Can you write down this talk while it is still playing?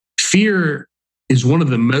Fear is one of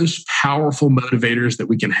the most powerful motivators that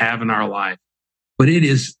we can have in our life, but it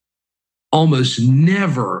is almost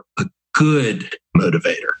never a good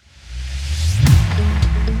motivator.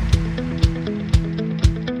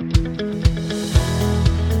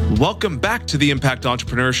 Welcome back to the Impact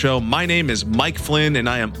Entrepreneur Show. My name is Mike Flynn, and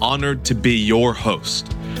I am honored to be your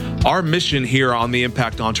host. Our mission here on the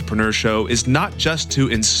Impact Entrepreneur Show is not just to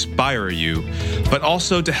inspire you, but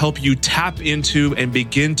also to help you tap into and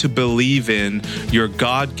begin to believe in your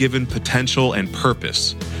God-given potential and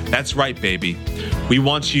purpose. That's right, baby. We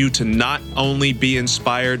want you to not only be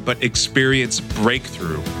inspired, but experience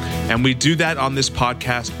breakthrough. And we do that on this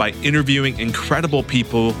podcast by interviewing incredible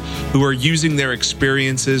people who are using their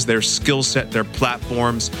experiences, their skill set, their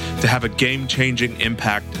platforms to have a game-changing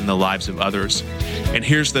impact in the lives of others. And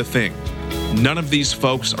here's the thing. None of these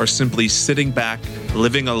folks are simply sitting back,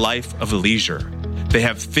 living a life of leisure. They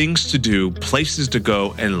have things to do, places to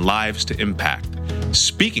go, and lives to impact.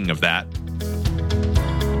 Speaking of that,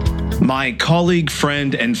 my colleague,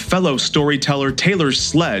 friend, and fellow storyteller, Taylor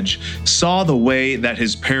Sledge, saw the way that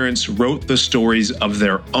his parents wrote the stories of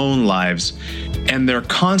their own lives, and their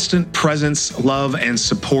constant presence, love, and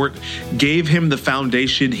support gave him the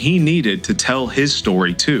foundation he needed to tell his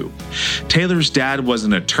story too. Taylor's dad was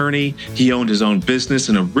an attorney. He owned his own business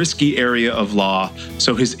in a risky area of law,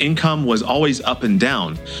 so his income was always up and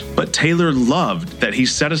down. But Taylor loved that he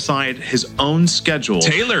set aside his own schedule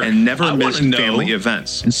and never missed family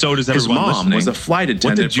events. And so does his everyone mom listening. Was a flight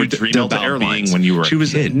attendant for Delta Airlines when you were She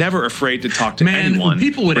was never afraid to talk to anyone,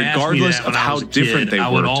 people would regardless ask me that of how different they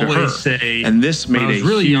were to her. Say, and this made a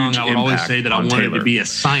really huge young, I would always impact say that I on wanted Taylor. to be a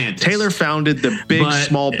scientist. Taylor founded the Big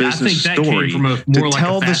Small Business Story to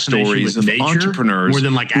tell the stories of entrepreneurs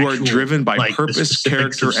who are driven by purpose,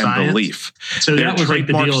 character, and belief. So Their that was like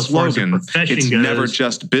the trademark deal as far as the slogan, profession "It's goes. never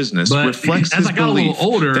just business," But reflects as his I got a little belief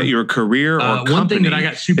older, that your career or one thing company that I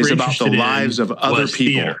got super is about the interested in lives of other was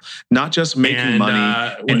people, theater. not just making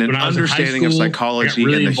money. And an understanding of psychology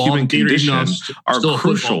and the human condition are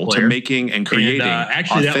crucial to making and creating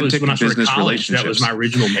authentic business relationships. That was my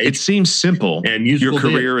original major. It seems simple. And your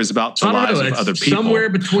career is about the lives of other people. Somewhere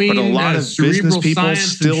between but a lot of business people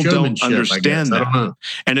still don't understand that.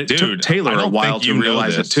 And it took Taylor a while to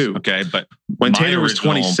realize it too. Okay, but when Taylor was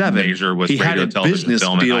 27, he had a business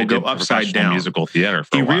deal go upside down. Musical theater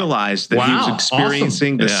he realized that he was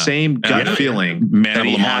experiencing the same gut feeling that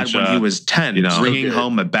he had when he was 10, bringing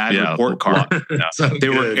home a bad report card.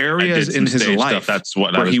 There were areas in his life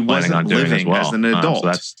where he wasn't living as an adult.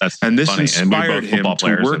 And this inspired him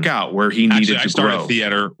to work out where he needed to grow.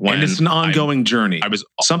 And it's an ongoing journey.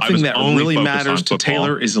 Something that really matters to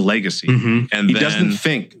Taylor is legacy. And he doesn't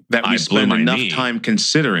think that we spend enough time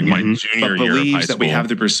considering it, but believes that we have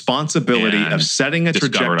the responsibility of setting a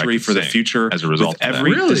trajectory for the future as a result with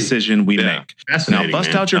every decision we make. Now,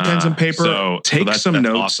 bust out your pens and paper, take some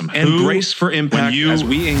notes, and brace for impact as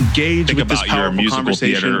we engage with this powerful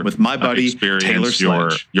conversation with my buddy, Taylor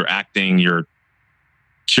Sledge. Your acting, your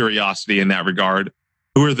curiosity in that regard.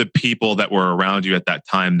 Who are the people that were around you at that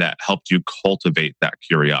time that helped you cultivate that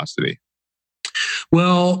curiosity?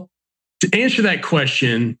 Well, to answer that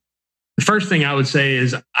question, the first thing I would say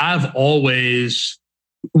is I've always,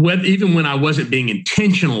 even when I wasn't being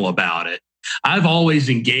intentional about it, I've always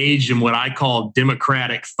engaged in what I call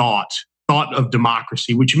democratic thought of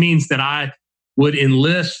democracy, which means that I would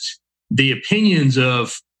enlist the opinions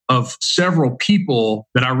of several people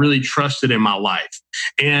that I really trusted in my life.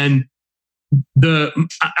 And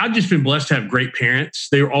I've just been blessed to have great parents.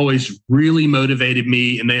 They were always really motivated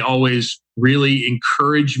me, and they always really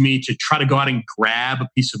encouraged me to try to go out and grab a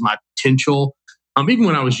piece of my potential. Even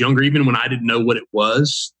when I was younger, even when I didn't know what it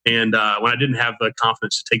was, and when I didn't have the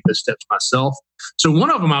confidence to take those steps myself. So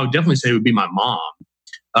one of them I would definitely say would be my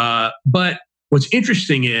mom. But what's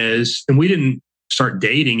interesting is, and we didn't start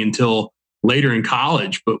dating until later in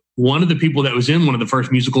college, but one of the people that was in one of the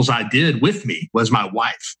first musicals I did with me was my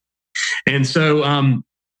wife. And so I'm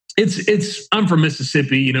from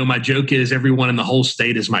Mississippi. You know, my joke is everyone in the whole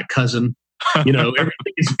state is my cousin. You know,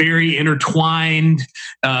 everything is very intertwined.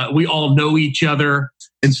 We all know each other.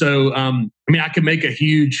 And so, I could make a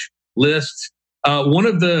huge list. One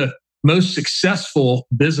of the most successful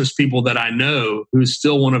business people that I know, who's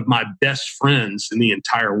still one of my best friends in the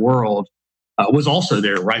entire world, was also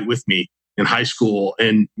there right with me in high school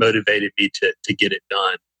and motivated me to get it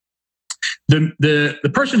done.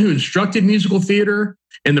 The person who instructed musical theater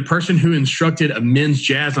and the person who instructed a men's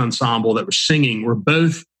jazz ensemble that were singing were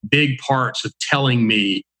both big parts of telling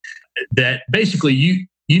me that basically you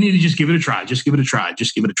need to just give it a try. Just give it a try.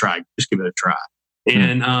 Just give it a try. Just give it a try.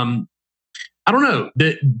 And I don't know,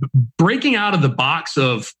 that breaking out of the box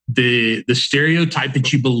of the stereotype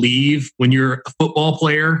that you believe when you're a football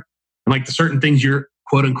player and like the certain things you're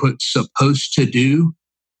quote unquote supposed to do.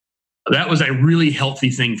 That was a really healthy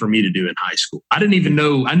thing for me to do in high school. I didn't even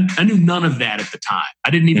know, I knew none of that at the time. I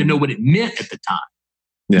didn't even know what it meant at the time.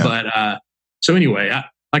 Yeah. But so anyway,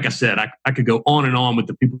 like I said, I could go on and on with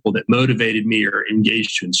the people that motivated me or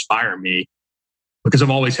engaged to inspire me because I've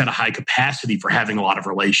always had a high capacity for having a lot of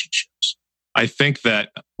relationships. I think that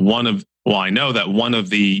I know that one of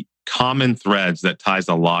the common threads that ties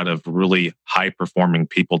a lot of really high performing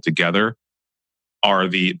people together are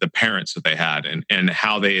the parents that they had and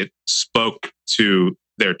how they spoke to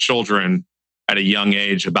their children at a young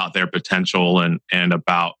age about their potential and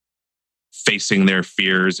about facing their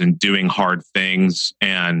fears and doing hard things.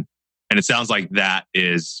 And it sounds like that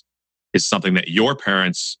is something that your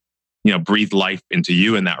parents, breathed life into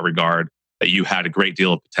you in that regard, that you had a great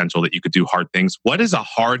deal of potential, that you could do hard things. What is a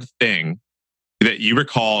hard thing that you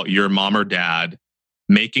recall your mom or dad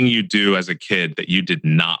making you do as a kid that you did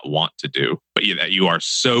not want to do, but that you are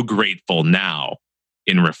so grateful now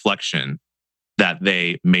in reflection that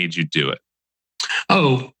they made you do it?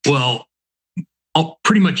 Oh, well,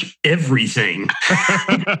 pretty much everything.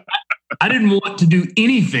 I didn't want to do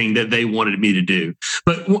anything that they wanted me to do.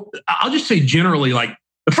 But I'll just say generally, like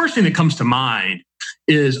the first thing that comes to mind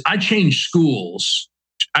is I changed schools.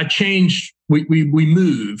 We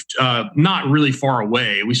moved not really far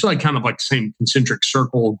away. We still had kind of like the same concentric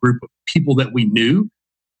circle group of people that we knew,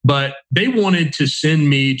 but they wanted to send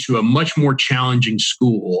me to a much more challenging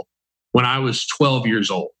school when I was 12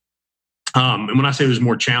 years old. And when I say it was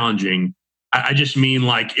more challenging, I just mean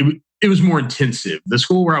like it was more intensive. The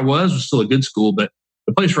school where I was still a good school, but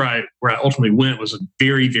the place where I ultimately went was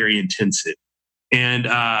very, very intensive. And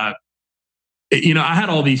I had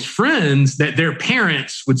all these friends that their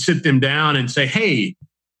parents would sit them down and say, "Hey,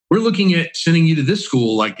 we're looking at sending you to this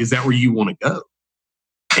school. Like, is that where you want to go?"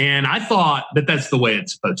 And I thought that that's the way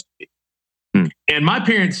it's supposed to be. And my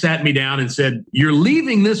parents sat me down and said, "You're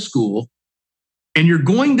leaving this school and you're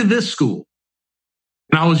going to this school."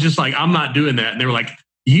 And I was just like, "I'm not doing that." And they were like,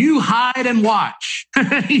 "You hide and watch."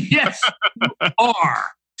 Yes, you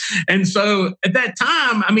are. And so at that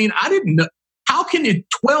time, I didn't know. How can a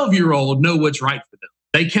 12-year-old know what's right for them?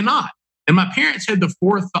 They cannot. And my parents had the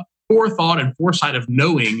forethought and foresight of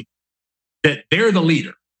knowing that they're the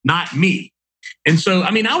leader, not me. And so,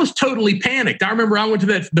 I was totally panicked. I remember I went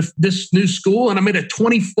to this new school and I made a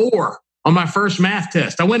 24 on my first math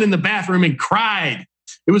test. I went in the bathroom and cried.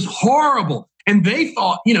 It was horrible. And they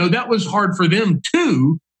thought, that was hard for them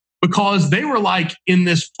too, because they were like in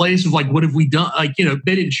this place of like, what have we done? Like,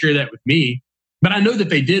 they didn't share that with me. But I know that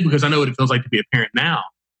they did because I know what it feels like to be a parent now.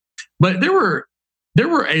 But there were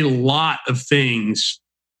a lot of things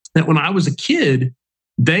that when I was a kid,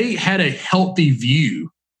 they had a healthy view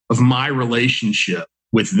of my relationship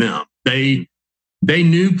with them. They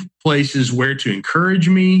knew places where to encourage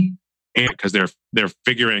me, and because they're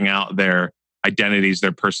figuring out their identities,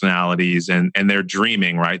 their personalities, and they're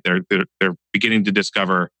dreaming, right? They're beginning to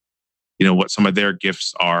discover, what some of their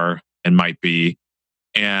gifts are and might be,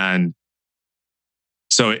 and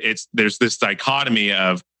so there's this dichotomy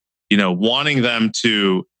of, wanting them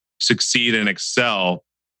to succeed and excel,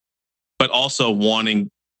 but also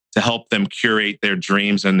wanting to help them curate their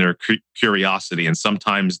dreams and their curiosity. And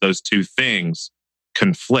sometimes those two things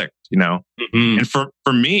conflict, Mm-hmm. And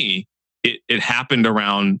for me, it happened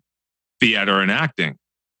around theater and acting.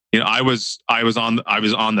 I was on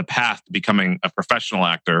the path to becoming a professional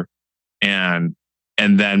actor, and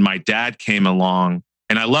then my dad came along.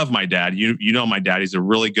 And I love my dad. You know my dad. He's a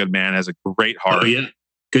really good man, has a great heart. Oh, yeah.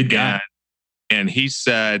 Good guy. And he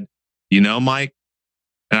said, Mike,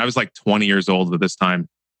 and I was like 20 years old at this time.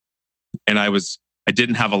 And I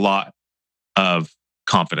didn't have a lot of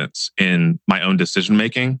confidence in my own decision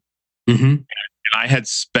making. Mm-hmm. And I had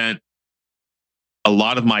spent a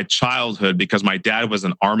lot of my childhood, because my dad was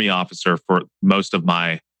an Army officer for most of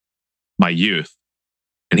my youth,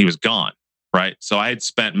 and he was gone. Right. So I had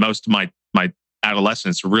spent most of my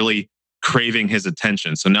adolescence really craving his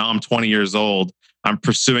attention. So now I'm 20 years old. I'm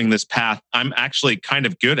pursuing this path. I'm actually kind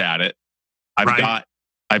of good at it.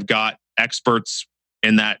 I've got experts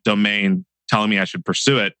in that domain telling me I should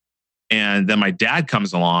pursue it. And then my dad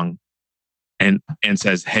comes along and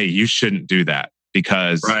says, "Hey, you shouldn't do that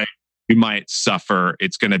because you might suffer.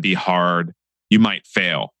 It's going to be hard. You might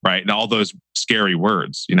fail." Right. And all those scary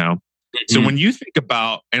words, Mm-hmm. So when you think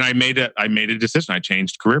about, and I made a decision, I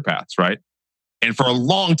changed career paths, right? And for a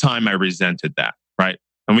long time, I resented that, right?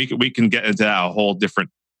 And we can get into that a whole different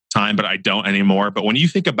time, but I don't anymore. But when you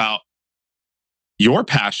think about your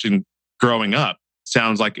passion growing up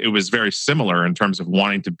sounds like it was very similar in terms of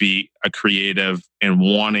wanting to be a creative and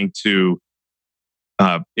wanting to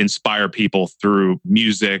inspire people through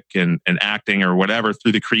music and acting or whatever,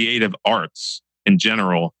 through the creative arts in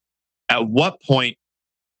general. At what point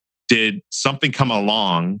did something come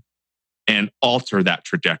along and alter that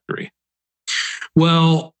trajectory?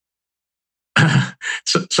 Well,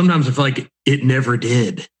 sometimes I feel like it never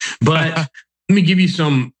did. But let me give you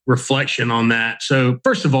some reflection on that. So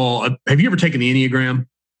first of all, have you ever taken the Enneagram?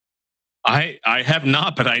 I have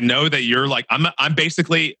not, but I know that you're like, I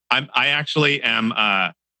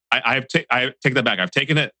take that back. I've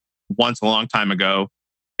taken it once a long time ago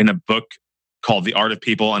in a book called The Art of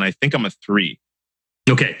People, and I think I'm a 3.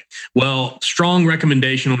 Okay. Well, strong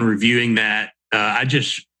recommendation on reviewing that. I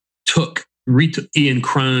just retook Ian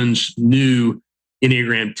Crone's new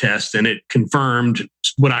Enneagram test, and it confirmed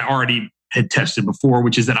what I already had tested before,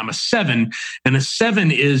 which is that I'm a 7, and a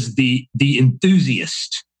 7 is the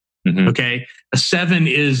enthusiast. Mm-hmm. Okay. A 7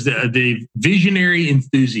 is the visionary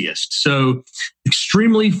enthusiast. So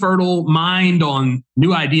extremely fertile mind on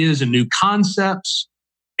new ideas and new concepts,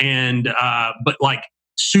 and but like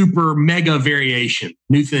super mega variation,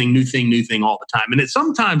 new thing all the time. And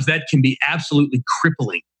sometimes that can be absolutely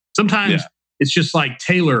crippling. Sometimes it's just like,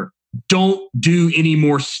 Taylor, don't do any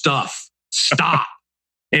more stuff. Stop.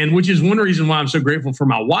 And which is one reason why I'm so grateful for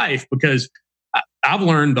my wife, because I've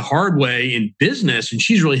learned the hard way in business, and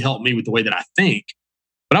she's really helped me with the way that I think.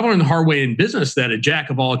 But I've learned the hard way in business that a jack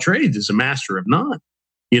of all trades is a master of none,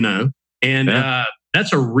 and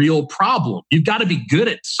that's a real problem. You've got to be good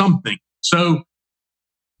at something. So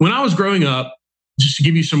when I was growing up, just to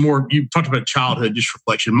give you some more, you talked about childhood, just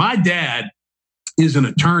reflection. My dad is an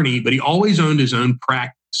attorney, but he always owned his own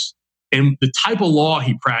practice. And the type of law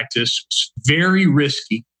he practiced was very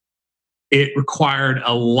risky. It required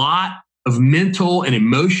a lot of mental and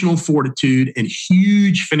emotional fortitude and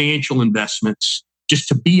huge financial investments just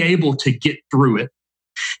to be able to get through it.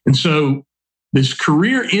 And so this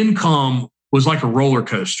career income was like a roller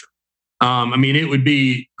coaster. It would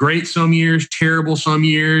be great some years, terrible some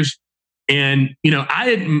years. And,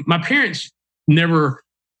 my parents never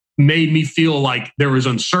made me feel like there was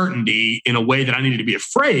uncertainty in a way that I needed to be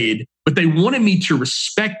afraid, but they wanted me to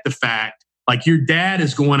respect the fact, like, your dad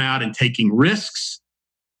is going out and taking risks,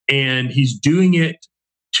 and he's doing it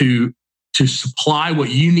to supply what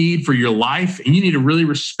you need for your life. And you need to really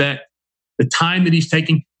respect the time that he's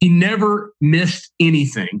taking. He never missed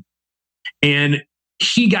anything. And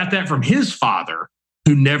he got that from his father,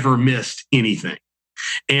 who never missed anything.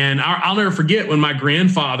 And I'll never forget when my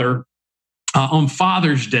grandfather, on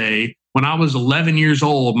Father's Day, when I was 11 years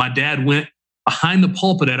old, my dad went behind the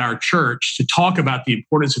pulpit at our church to talk about the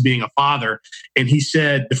importance of being a father. And he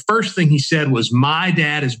said, the first thing he said was, my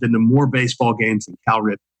dad has been to more baseball games than Cal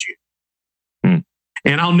Ripken Jr.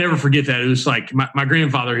 And I'll never forget that. It was like my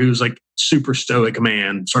grandfather, who was like super stoic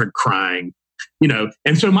man, started crying,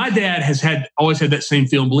 And so my dad has always had that same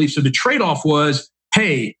feel and belief. So the trade-off was,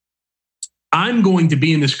 hey, I'm going to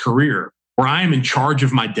be in this career where I am in charge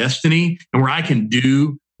of my destiny and where I can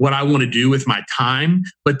do what I want to do with my time.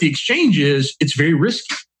 But the exchange is, it's very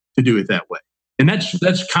risky to do it that way. And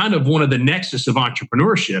that's kind of one of the nexus of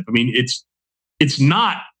entrepreneurship. It's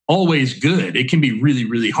not always good. It can be really,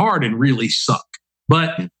 really hard and really suck.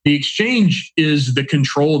 But the exchange is the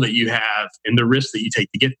control that you have and the risk that you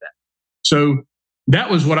take to get that. So that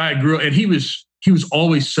was what I grew up. And he was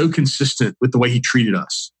always so consistent with the way he treated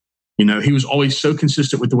us. He was always so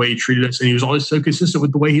consistent with the way he treated us, and he was always so consistent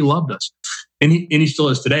with the way he loved us. And he still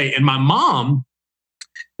is today. And my mom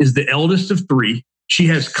is the eldest of 3. She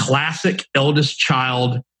has classic eldest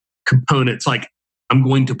child components, like, I'm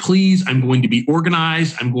going to please, I'm going to be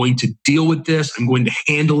organized, I'm going to deal with this, I'm going to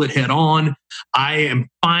handle it head on. I am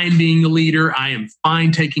fine being the leader, I am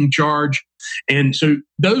fine taking charge. And so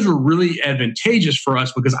those were really advantageous for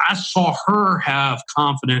us, because I saw her have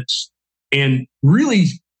confidence and really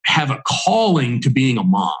have a calling to being a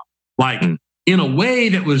mom, like in a way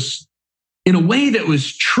that was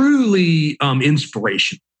truly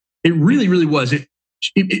inspirational. It really, really was.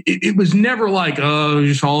 It was never like, oh,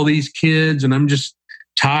 just all these kids and I'm just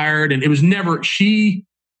tired. And it was never, she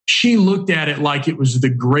looked at it like it was the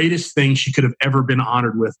greatest thing she could have ever been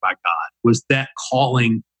honored with by God, was that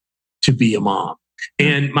calling to be a mom.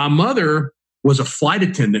 And my mother was a flight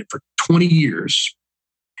attendant for 20 years.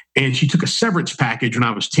 And she took a severance package when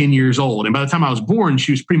I was 10 years old. And by the time I was born,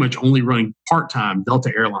 she was pretty much only running part-time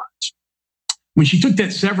Delta Airlines. When she took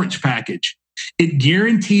that severance package, it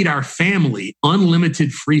guaranteed our family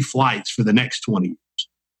unlimited free flights for the next 20 years.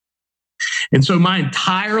 And so my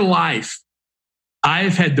entire life,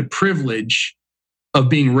 I've had the privilege of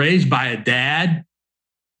being raised by a dad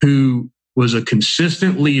who was a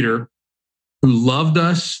consistent leader, who loved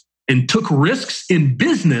us and took risks in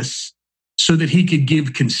business so that he could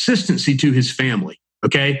give consistency to his family.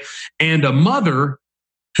 Okay. And a mother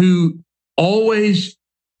who always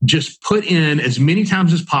just put in as many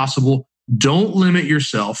times as possible. Don't limit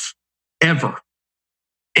yourself ever.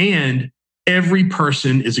 And every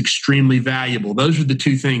person is extremely valuable. Those are the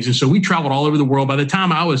two things. And so we traveled all over the world. By the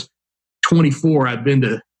time I was 24, I'd been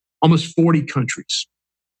to almost 40 countries.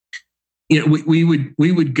 You know, we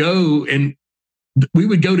would go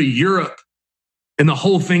to Europe, and the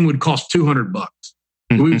whole thing would cost $200.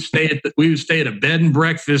 We would stay at a bed and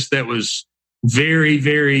breakfast that was very,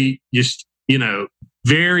 very just,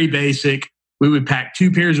 very basic. We would pack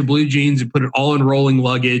 2 pairs of blue jeans and put it all in rolling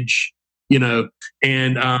luggage, and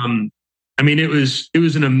it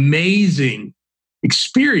was an amazing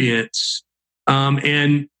experience.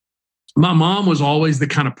 And my mom was always the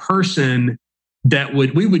kind of person that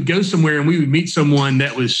we would go somewhere and we would meet someone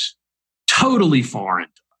that was totally foreign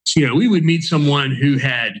to us. We would meet someone who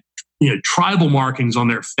had, tribal markings on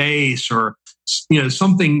their face, or,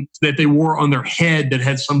 something that they wore on their head that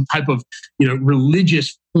had some type of,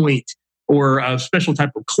 religious point, or a special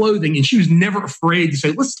type of clothing. And she was never afraid to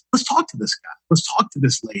say, let's talk to this guy. Let's talk to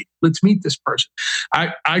this lady. Let's meet this person.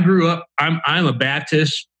 I grew up, I'm a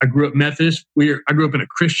Baptist. I grew up Methodist. I grew up in a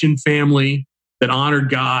Christian family that honored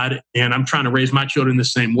God, and I'm trying to raise my children the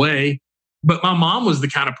same way. But my mom was the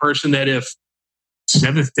kind of person that if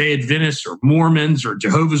Seventh-day Adventists or Mormons or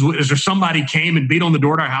Jehovah's Witnesses or somebody came and beat on the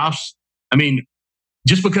door to our house,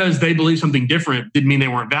 just because they believe something different didn't mean they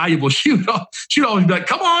weren't valuable. She'd always be like,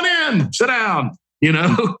 "Come on in, sit down,"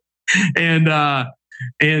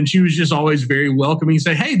 and she was just always very welcoming.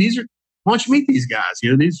 Say, "Hey, why don't you meet these guys?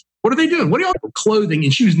 What are they doing? What are y'all doing?" Clothing.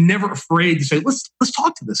 And she was never afraid to say, let's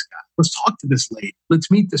talk to this guy. Let's talk to this lady. Let's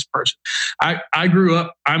meet this person. I grew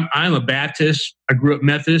up, I'm a Baptist. I grew up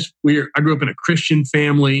Methodist. I grew up in a Christian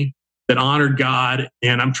family that honored God,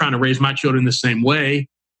 and I'm trying to raise my children the same way.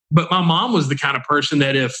 But my mom was the kind of person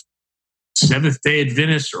that if Seventh-day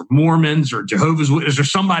Adventists or Mormons or Jehovah's Witnesses or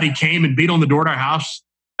somebody came and beat on the door to our house,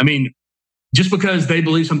 just because they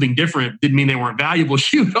believe something different didn't mean they weren't valuable.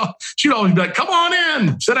 She'd always be like, "Come on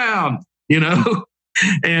in, sit down,"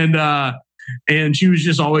 and she was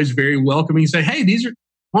just always very welcoming. Say, "Hey,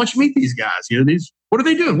 why don't you meet these guys? What are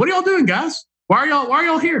they doing? What are y'all doing, guys? Why are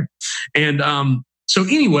y'all here?" And so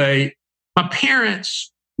anyway, my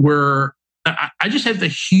parents were. I just had the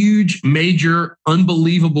huge, major,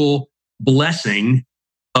 unbelievable blessing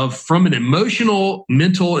of, from an emotional,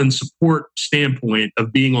 mental, and support standpoint,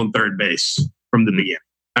 of being on third base from the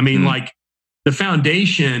beginning. Like the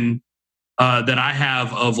foundation that I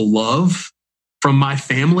have of love from my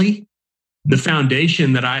family, the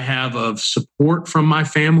foundation that I have of support from my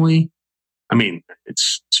family.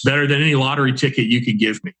 It's better than any lottery ticket you could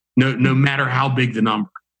give me, no matter how big the number.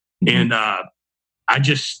 And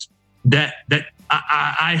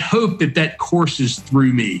I hope that courses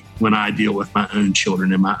through me when I deal with my own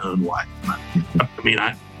children and my own wife.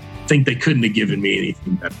 I think they couldn't have given me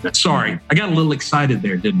anything better. Sorry, I got a little excited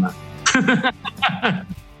there, didn't I?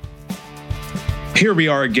 Here we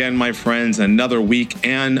are again, my friends, another week,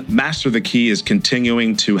 and Master the Key is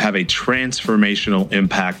continuing to have a transformational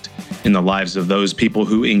impact in the lives of those people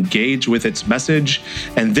who engage with its message.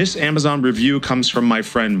 And this Amazon review comes from my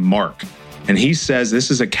friend Mark. And he says, "This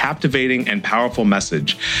is a captivating and powerful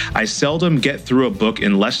message. I seldom get through a book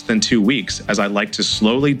in less than 2 weeks, as I like to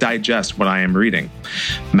slowly digest what I am reading.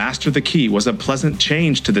 Master the Key was a pleasant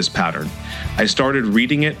change to this pattern. I started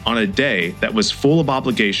reading it on a day that was full of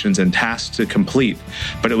obligations and tasks to complete,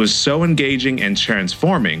 but it was so engaging and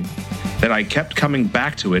transforming that I kept coming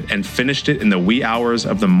back to it and finished it in the wee hours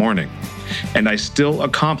of the morning. And I still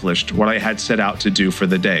accomplished what I had set out to do for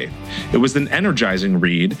the day. It was an energizing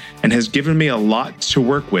read and has given me a lot to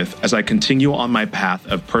work with as I continue on my path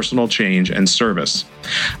of personal change and service.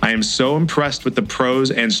 I am so impressed with the prose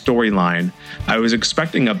and storyline. I was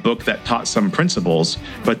expecting a book that taught some principles,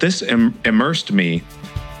 but this immersed me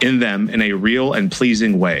in them in a real and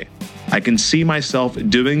pleasing way. I can see myself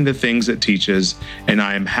doing the things it teaches, and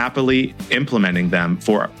I am happily implementing them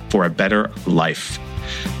for a better life."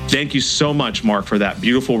 Thank you so much, Mark, for that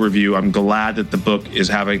beautiful review. I'm glad that the book is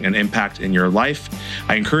having an impact in your life.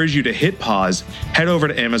 I encourage you to hit pause, head over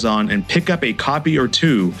to Amazon, and pick up a copy or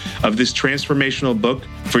two of this transformational book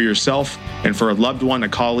for yourself and for a loved one, a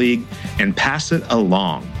colleague, and pass it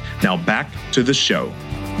along. Now back to the show.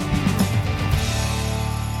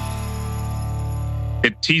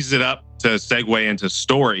 It teases it up to segue into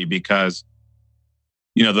story, because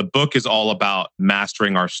the book is all about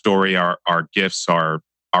mastering our story, our gifts, our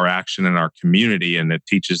action, and our community. And it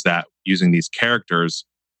teaches that using these characters.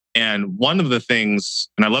 And one of the things,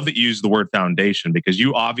 and I love that you use the word foundation, because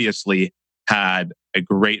you obviously had a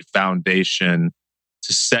great foundation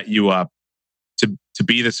to set you up to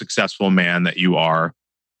be the successful man that you are.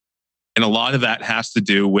 And a lot of that has to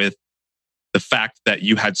do with the fact that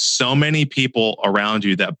you had so many people around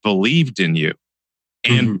you that believed in you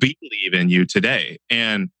and believe in you today.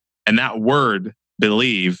 And that word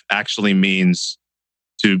believe actually means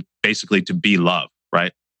to be loved,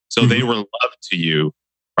 right? So they were loved to you,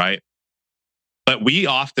 right? But we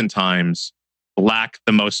oftentimes lack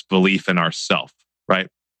the most belief in ourselves, right?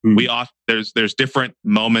 There's different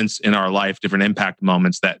moments in our life, different impact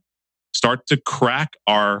moments that start to crack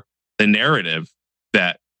the narrative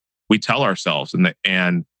that we tell ourselves, and the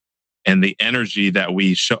energy that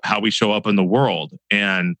how we show up in the world,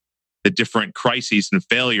 and the different crises and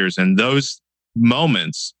failures. And those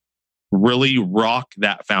moments really rock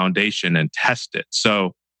that foundation and test it.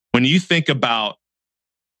 So when you think about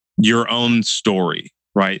your own story,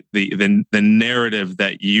 right, the narrative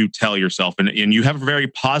that you tell yourself, and you have a very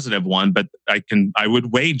positive one, but I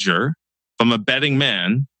would wager, if I'm a betting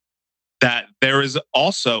man, that there is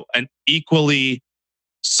also an equally,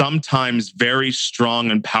 sometimes very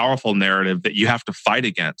strong and powerful narrative that you have to fight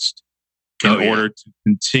against in order to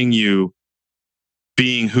continue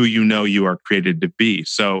being who you are created to be.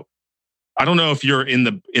 So I don't know if you're in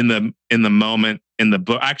the moment in the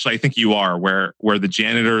book. Actually, I think you are, where the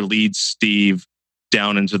janitor leads Steve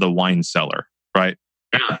down into the wine cellar, right?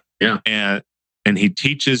 Yeah. And he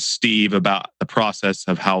teaches Steve about the process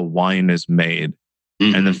of how wine is made,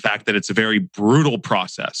 and the fact that it's a very brutal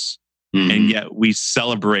process. And yet we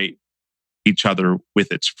celebrate each other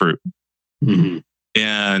with its fruit.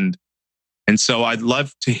 And so I'd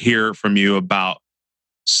love to hear from you about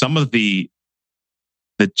some of the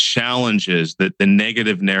challenges, the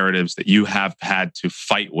negative narratives that you have had to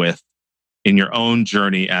fight with in your own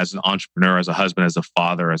journey as an entrepreneur, as a husband, as a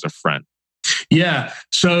father, as a friend. Yeah.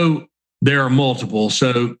 So there are multiple.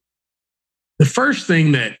 So the first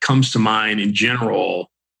thing that comes to mind in general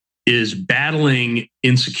is battling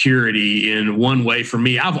insecurity in one way. For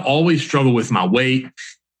me, I've always struggled with my weight.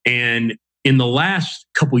 And in the last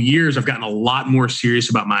couple of years, I've gotten a lot more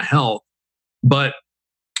serious about my health. But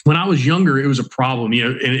when I was younger, it was a problem,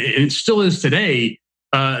 and it still is today.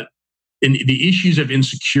 In the issues of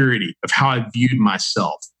insecurity, of how I viewed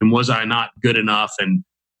myself, and was I not good enough, and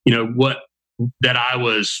that I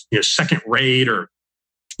was second rate, or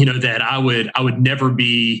that I would never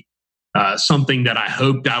be something that I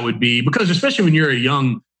hoped I would be. Because especially when you're a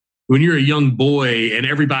young boy, and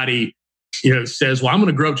everybody says, "Well, I'm going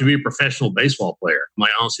to grow up to be a professional baseball player." I'm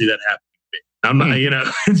like, I don't see that happening. I'm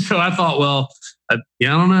not, And so I thought, well, I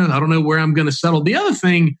don't know where I'm going to settle. The other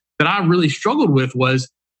thing that I really struggled with was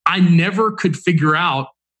I never could figure out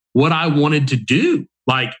what I wanted to do.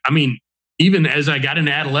 Even as I got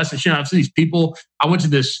into adolescence, I've seen these people. I went to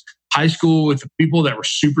this high school with people that were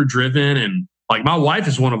super driven, and my wife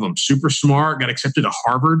is one of them, super smart, got accepted to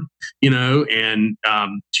Harvard, and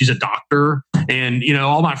she's a doctor, and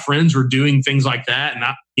all my friends were doing things like that, and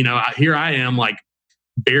here I am,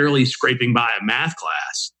 barely scraping by a math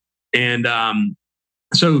class, and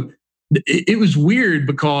so it was weird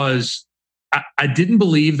because I didn't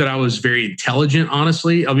believe that I was very intelligent,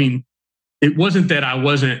 honestly. I mean, it wasn't that I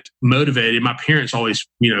wasn't motivated. My parents always,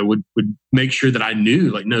 would make sure that I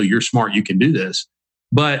knew, no, you're smart, you can do this.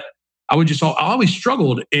 But I always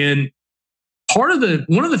struggled. And one of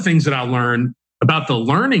the things that I learned about the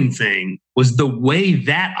learning thing was the way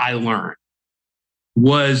that I learned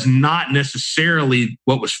was not necessarily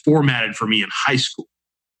what was formatted for me in high school.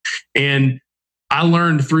 And I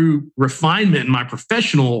learned through refinement in my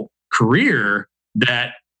professional career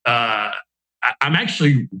that I'm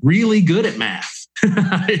actually really good at math.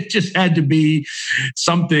 It just had to be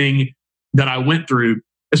something that I went through.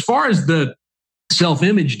 As far as the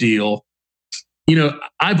self-image deal,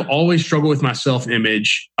 I've always struggled with my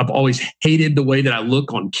self-image. I've always hated the way that I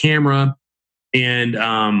look on camera. And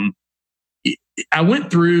I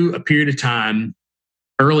went through a period of time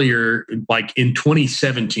earlier, in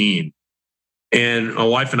 2017, and my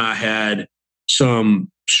wife and I had some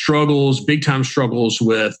struggles, big time struggles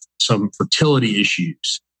with some fertility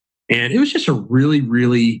issues. And it was just a really,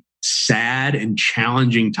 really sad and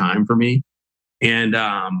challenging time for me. And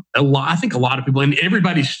I think a lot of people, and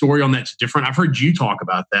everybody's story on that's different. I've heard you talk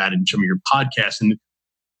about that in some of your podcasts. And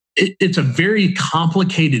it's a very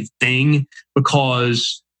complicated thing,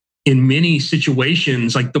 because in many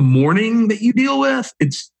situations, the mourning that you deal with,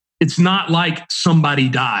 it's not like somebody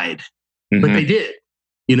died, but they did.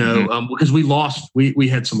 because we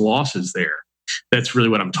had some losses there. That's really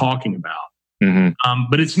what I'm talking about.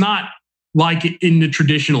 But it's not like in the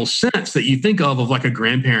traditional sense that you think of like a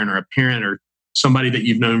grandparent or a parent or somebody that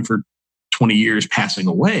you've known for 20 years passing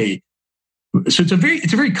away. So it's a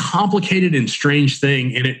very complicated and strange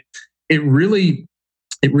thing. And it really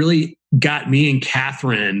got me and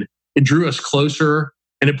Catherine, it drew us closer,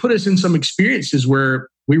 and it put us in some experiences where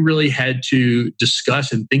we really had to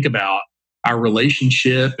discuss and think about our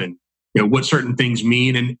relationship and what certain things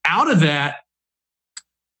mean. And out of that,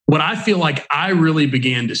 what I feel like I really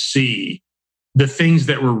began to see the things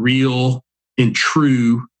that were real and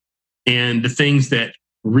true and the things that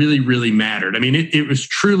really, really mattered. I mean, it was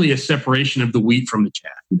truly a separation of the wheat from the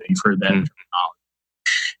chaff. You've heard that terminology.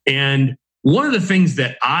 And one of the things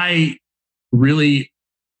that I really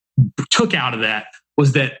took out of that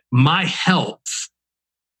was that my health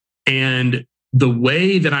and the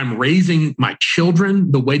way that I'm raising my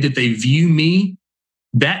children, the way that they view me,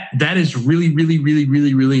 that is really, really, really,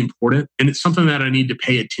 really, really important. And it's something that I need to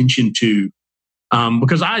pay attention to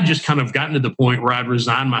because I had just kind of gotten to the point where I'd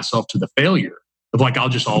resigned myself to the failure of like, I'll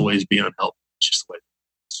just always be unhealthy. It's just the way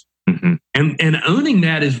it is. And owning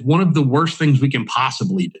that is one of the worst things we can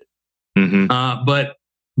possibly do. But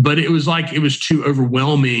it was like, it was too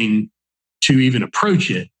overwhelming to even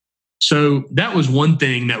approach it. So that was one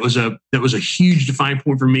thing that was a huge defining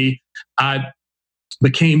point for me. I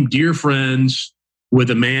became dear friends with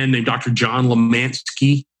a man named Dr. John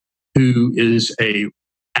Lemansky, who is a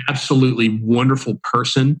absolutely wonderful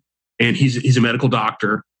person. And he's a medical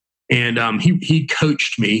doctor. And he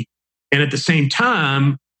coached me. And at the same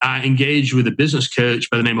time, I engaged with a business coach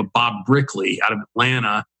by the name of Bob Brickley out of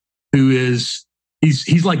Atlanta, who is,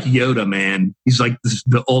 he's like Yoda, man. He's like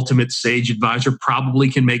the ultimate sage advisor, probably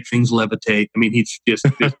can make things levitate. I mean, he's just,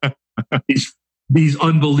 he's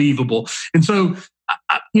unbelievable. And so,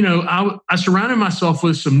 I surrounded myself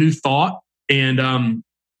with some new thought, and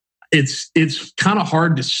it's kind of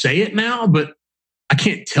hard to say it now, but I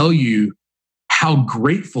can't tell you how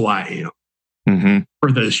grateful I am for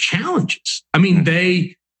those challenges. I mean,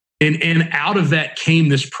 and out of that came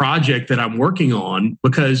this project that I'm working on,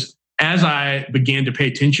 because as I began to pay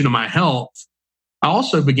attention to my health, I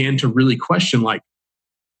also began to really question, like,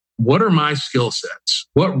 what are my skill sets?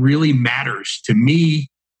 What really matters to me?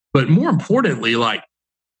 But more importantly, like,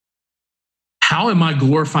 how am I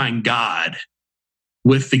glorifying God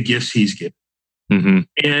with the gifts He's given?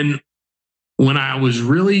 And when I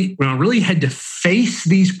really had to face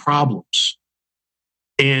these problems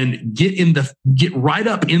and get right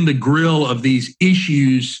up in the grill of these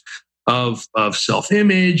issues of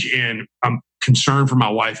self-image and concern for my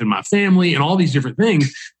wife and my family and all these different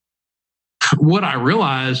things, what I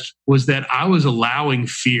realized was that I was allowing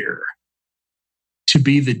fear to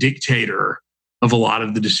be the dictator of a lot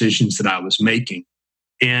of the decisions that I was making.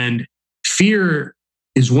 And fear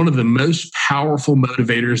is one of the most powerful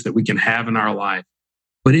motivators that we can have in our life,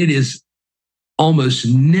 but it is almost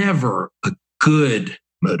never a good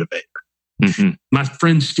motivator. My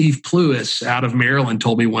friend Steve Plewis out of Maryland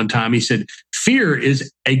told me one time, he said, fear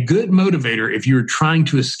is a good motivator if you're trying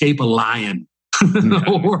to escape a lion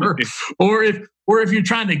or if you're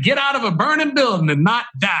trying to get out of a burning building and not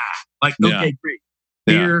die. Like, okay, great.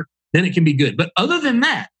 Fear, then it can be good. But other than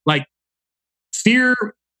that, like, fear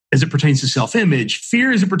as it pertains to self-image,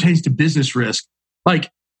 fear as it pertains to business risk, like,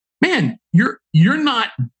 man, you're not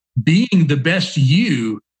being the best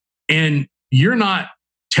you, and you're not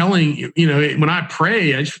telling, when I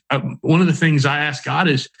pray, one of the things I ask God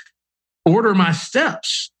is, order my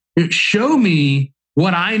steps. Show me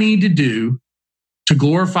what I need to do to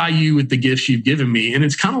glorify you with the gifts you've given me. And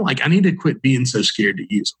it's kind of like, I need to quit being so scared to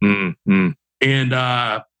use them. And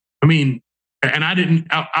I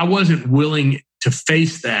wasn't willing to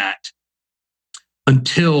face that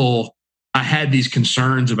until I had these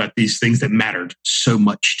concerns about these things that mattered so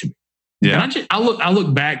much to me. Yeah. And I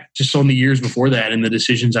look back just on the years before that and the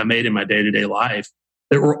decisions I made in my day-to-day life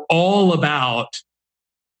that were all about,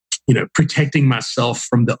 protecting myself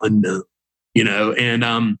from the unknown, and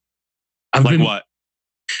I've like what?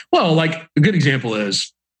 Well, like a good example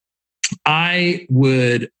is this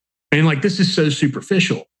is so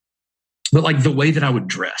superficial, but like the way that I would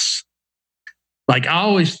dress. Like, I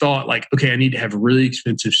always thought, like, okay, I need to have a really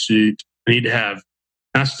expensive suit. I need to have,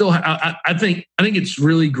 and I think it's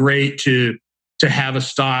really great to have a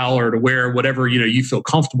style or to wear whatever, you feel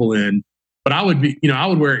comfortable in. But I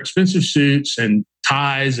would wear expensive suits and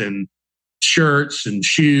ties and shirts and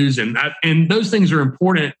shoes. And those things are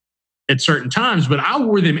important at certain times, but I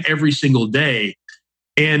wore them every single day.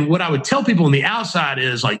 And what I would tell people on the outside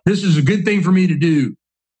is, like, this is a good thing for me to do.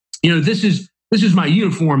 This is this is my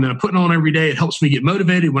uniform that I'm putting on every day. It helps me get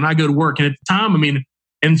motivated when I go to work. And at the time,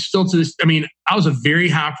 and still to this, I was a very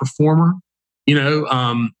high performer,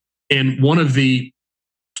 and the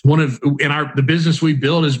business we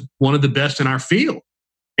built is one of the best in our field.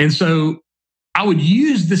 And so I would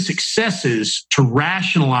use the successes to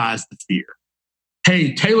rationalize the fear.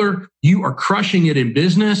 Hey, Taylor, you are crushing it in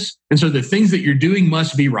business. And so the things that you're doing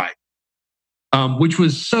must be right, which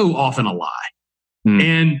was so often a lie.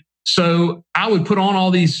 And so I would put on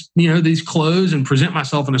all these clothes and present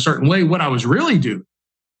myself in a certain way. What I was really doing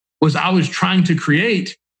was I was trying to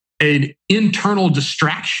create an internal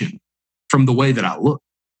distraction from the way that I look.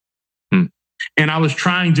 And I was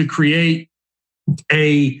trying to create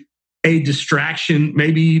a distraction,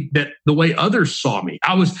 maybe that the way others saw me.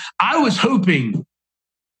 I was hoping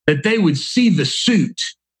that they would see the suit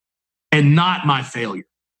and not my failure,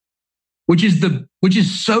 which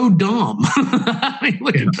is so dumb.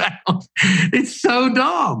 Looking back, it's so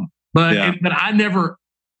dumb. But I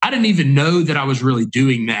didn't even know that I was really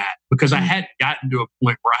doing that because I hadn't gotten to a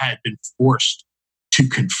point where I had been forced to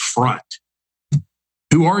confront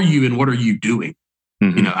who are you and what are you doing.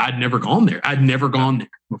 I'd never gone there. I'd never gone there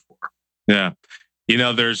before. Yeah.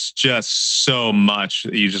 There's just so much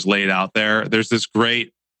that you just laid out there. There's this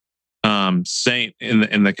great saint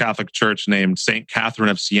in the Catholic Church named Saint Catherine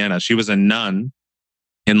of Siena. She was a nun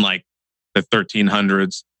in like the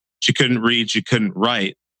 1300s. She couldn't read, she couldn't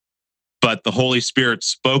write, but the Holy Spirit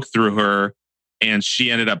spoke through her and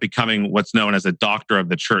she ended up becoming what's known as a doctor of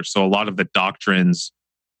the church. So a lot of the doctrines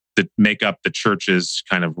that make up the church's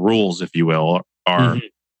kind of rules, if you will, are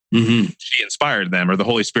she inspired them or the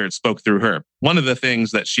Holy Spirit spoke through her. One of the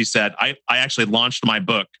things that she said, I actually launched my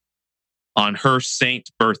book on her saint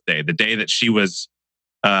birthday, the day that she was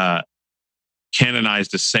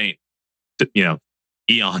canonized a saint,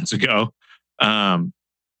 eons ago.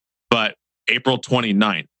 But April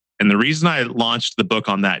 29th. And the reason I launched the book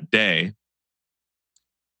on that day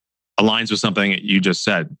aligns with something that you just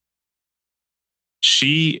said.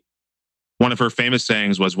 One of her famous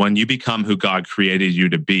sayings was, when you become who God created you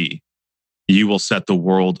to be, you will set the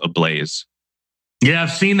world ablaze. Yeah,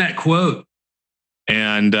 I've seen that quote.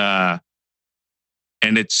 And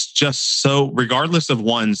it's just so, regardless of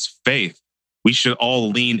one's faith, we should all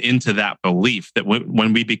lean into that belief that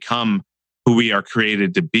when we become who we are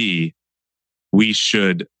created to be, we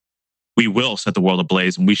will set the world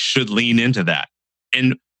ablaze, and we should lean into that.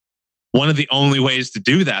 And one of the only ways to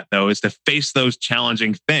do that, though, is to face those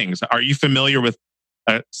challenging things. Are you familiar with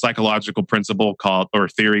a psychological principle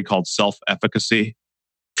theory called self-efficacy?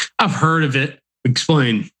 I've heard of it.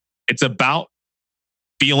 Explain. It's about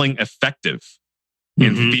feeling effective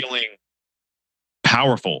and feeling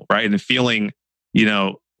powerful, right? And feeling,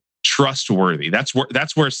 trustworthy. That's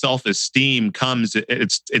where self-esteem comes.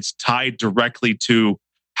 It's tied directly to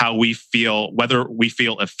how we feel, whether we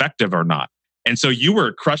feel effective or not. And so you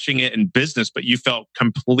were crushing it in business, but you felt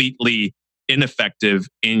completely ineffective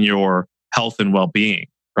in your health and well-being,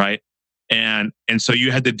 right? And so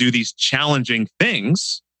you had to do these challenging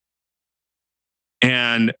things.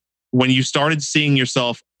 And when you started seeing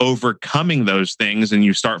yourself overcoming those things and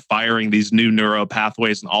you start firing these new neuro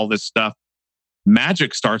pathways and all this stuff,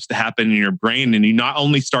 magic starts to happen in your brain. And you not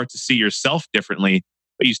only start to see yourself differently,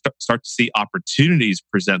 but you start to see opportunities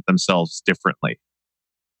present themselves differently.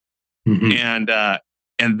 And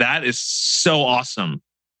that is so awesome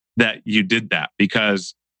that you did that,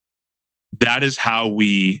 because that's how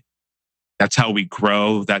we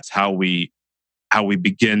grow. That's how we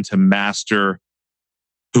begin to master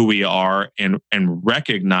who we are and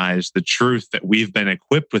recognize the truth that we've been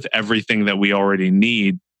equipped with everything that we already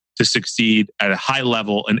need to succeed at a high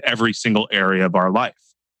level in every single area of our life.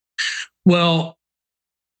 Well,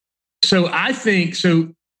 so I think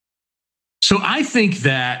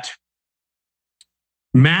that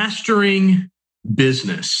mastering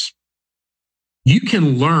business, you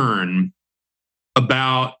can learn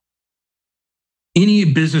about any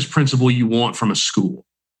business principle you want from a school.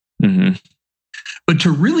 But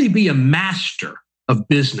to really be a master of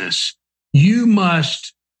business, you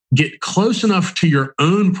must get close enough to your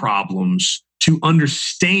own problems to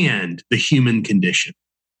understand the human condition.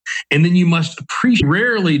 And then you must appreciate,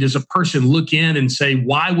 rarely does a person look in and say,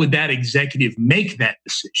 why would that executive make that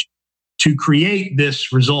decision to create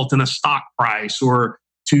this result in a stock price or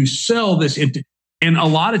to sell this? And a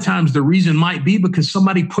lot of times the reason might be because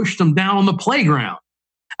somebody pushed them down on the playground.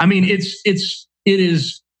 It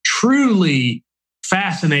is truly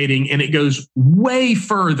fascinating, and it goes way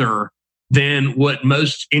further than what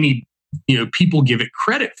people give it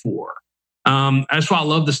credit for. That's why I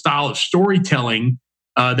love the style of storytelling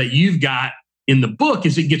that you've got in the book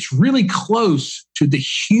is it gets really close to the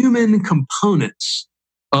human components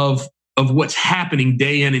of what's happening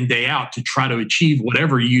day in and day out to try to achieve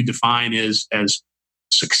whatever you define as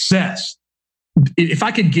success. If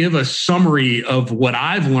I could give a summary of what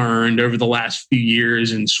I've learned over the last few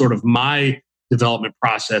years and sort of my development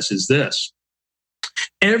process is this.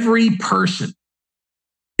 Every person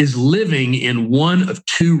is living in one of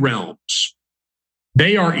two realms.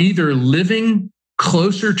 They are either living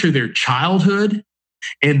closer to their childhood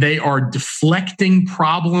and they are deflecting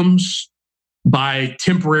problems by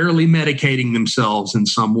temporarily medicating themselves in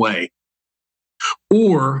some way,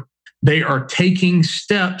 or they are taking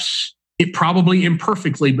steps, it probably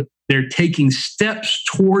imperfectly, but they're taking steps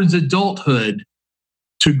towards adulthood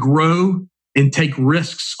to grow and take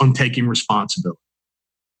risks on taking responsibility.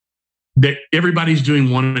 That everybody's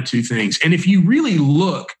doing one of two things. And if you really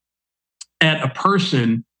look at a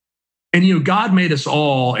person, and God made us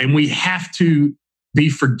all, and we have to be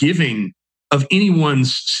forgiving of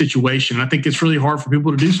anyone's situation. I think it's really hard for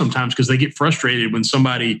people to do sometimes because they get frustrated when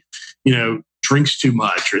somebody, drinks too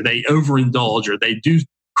much, or they overindulge, or they do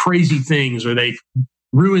crazy things, or they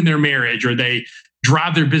ruin their marriage, or they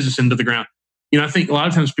drive their business into the ground. I think a lot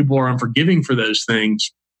of times people are unforgiving for those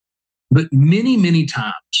things. But many, many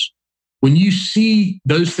times when you see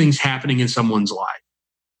those things happening in someone's life,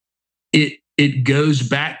 it goes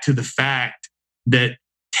back to the fact that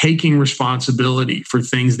taking responsibility for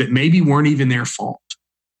things that maybe weren't even their fault,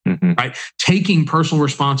 right? Taking personal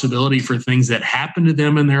responsibility for things that happened to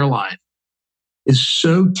them in their life is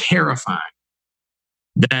so terrifying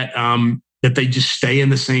that they just stay in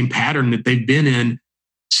the same pattern that they've been in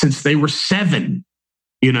since they were 7,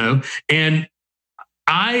 And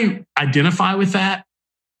I identify with that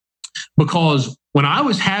because when I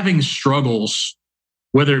was having struggles,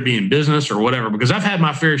 whether it be in business or whatever, because I've had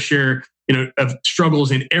my fair share, of struggles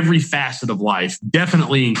in every facet of life,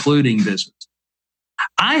 definitely including business.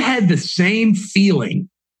 I had the same feeling,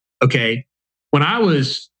 when I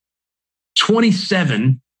was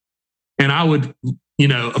 27 and I would,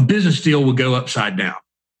 a business deal would go upside down.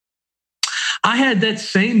 I had that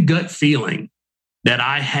same gut feeling that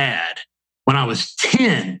I had when I was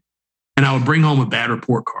 10 and I would bring home a bad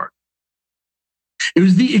report card. It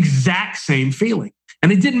was the exact same feeling.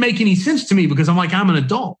 And it didn't make any sense to me because I'm an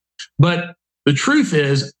adult. But the truth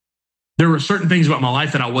is, there were certain things about my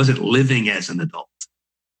life that I wasn't living as an adult.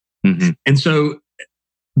 And so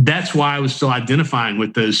that's why I was still identifying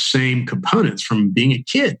with those same components from being a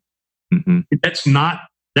kid. That's not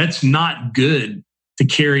good to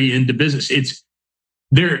carry into business. It's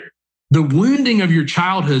there. The wounding of your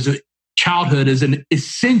childhood is an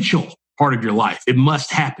essential part of your life. It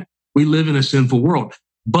must happen. We live in a sinful world,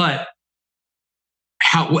 but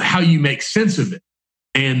how you make sense of it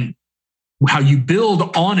and how you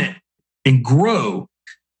build on it and grow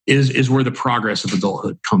is where the progress of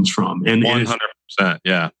adulthood comes from. And 100%.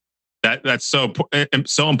 Yeah. That's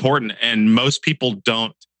so important. And most people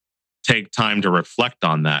don't take time to reflect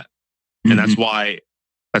on that. And that's why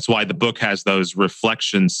the book has those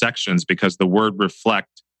reflection sections, because the word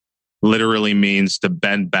reflect literally means to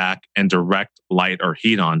bend back and direct light or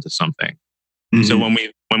heat onto something. So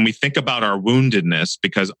when we think about our woundedness,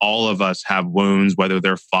 because all of us have wounds, whether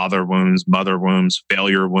they're father wounds, mother wounds,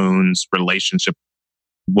 failure wounds, relationship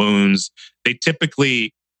wounds, they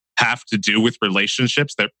typically have to do with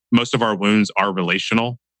relationships. That most of our wounds are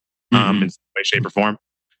relational in some way, shape, or form.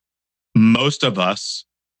 Most of us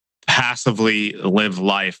passively live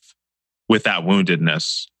life with that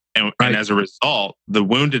woundedness. And as a result, the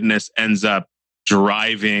woundedness ends up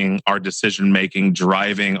driving our decision-making,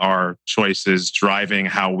 driving our choices, driving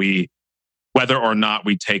whether or not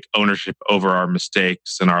we take ownership over our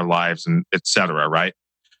mistakes in our lives, and et cetera, right?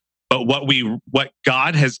 But what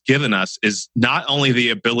God has given us is not only the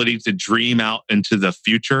ability to dream out into the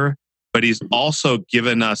future, but He's also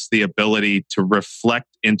given us the ability to reflect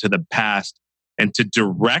into the past and to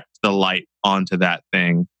direct the light onto that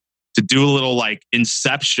thing, to do a little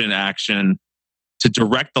inception action, to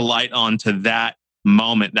direct the light onto that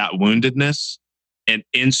moment, that woundedness, and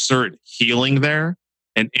insert healing there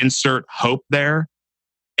and insert hope there,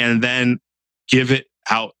 and then give it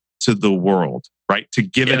out to the world, right? To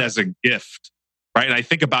give it as a gift, right? And I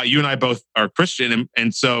think about, you and I both are Christian,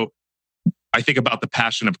 and so I think about the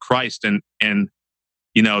Passion of Christ, and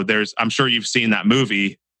I'm sure you've seen that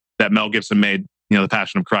movie that Mel Gibson made, the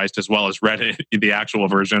Passion of Christ, as well as read it, the actual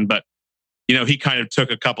version. But he kind of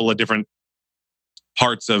took a couple of different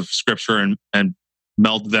parts of Scripture and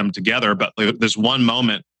melded them together. But there's one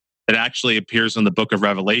moment that actually appears in the book of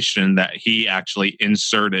Revelation that he actually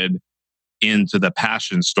inserted into the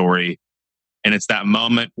Passion story. And it's that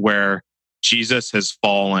moment where Jesus has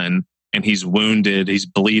fallen and he's wounded, he's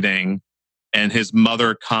bleeding, and his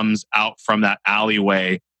mother comes out from that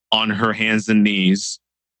alleyway on her hands and knees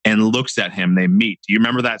and looks at him. They meet. Do you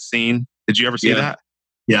remember that scene? Did you ever see that?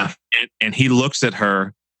 Yeah. And he looks at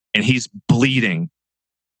her and he's bleeding.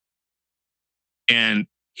 And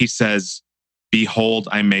he says, "Behold,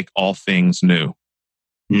 I make all things new."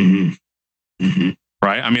 Mm-hmm. Mm-hmm.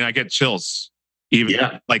 Right? I mean, I get chills.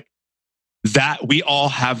 Even like that, we all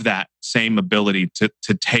have that same ability to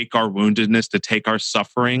take our woundedness, to take our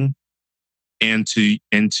suffering, and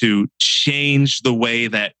to change the way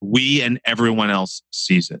that we and everyone else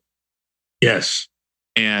sees it. Yes.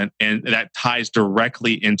 And that ties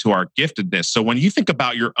directly into our giftedness. So when you think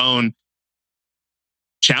about your own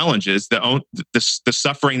challenges, the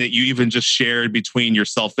suffering that you even just shared between your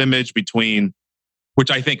self-image,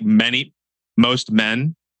 which I think most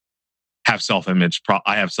men have self-image.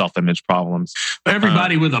 I have self-image problems.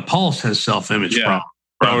 Everybody with a pulse has self-image problems.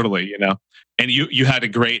 Totally, you know. And you had a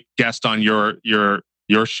great guest on your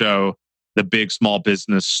show, the Big Small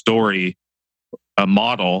Business Story, a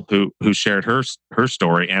model who shared her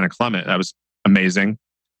story, Anna Clement. That was amazing.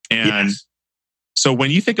 And so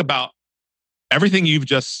when you think about everything you've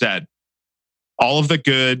just said, all of the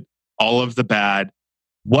good, all of the bad,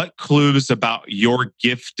 what clues about your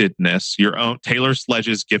giftedness, your own Taylor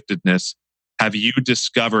Sledge's giftedness, have you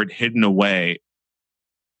discovered hidden away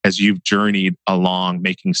as you've journeyed along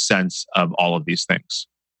making sense of all of these things?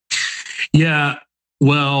 Yeah.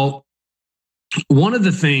 Well, one of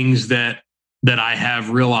the things that I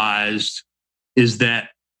have realized is that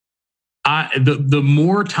the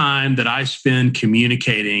more time that I spend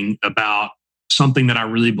communicating about something that I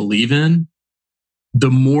really believe in, the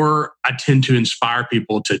more I tend to inspire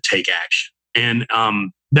people to take action. And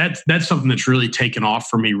that's something that's really taken off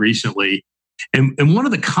for me recently. And one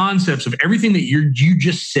of the concepts of everything that you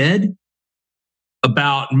just said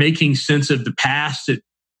about making sense of the past,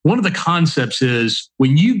 one of the concepts is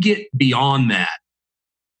when you get beyond that,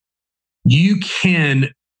 you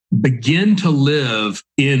can begin to live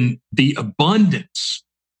in the abundance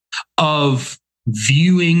of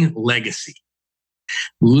viewing legacy,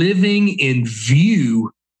 living in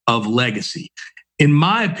view of legacy. In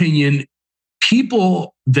my opinion,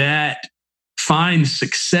 people that find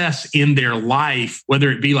success in their life,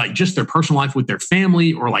 whether it be like just their personal life with their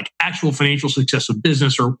family or like actual financial success of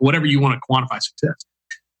business or whatever you want to quantify success,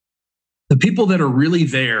 the people that are really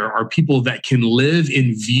there are people that can live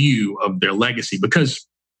in view of their legacy, because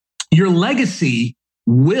your legacy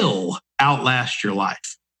will outlast your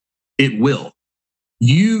life. It will.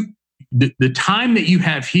 The time that you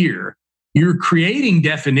have here, you're creating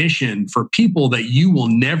definition for people that you will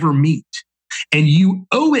never meet. And you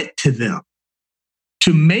owe it to them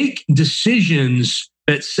to make decisions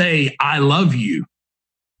that say, I love you,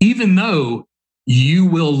 even though you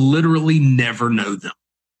will literally never know them.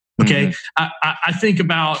 Okay. Mm-hmm. I think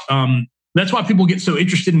about, that's why people get so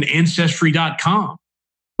interested in ancestry.com,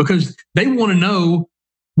 because they want to know,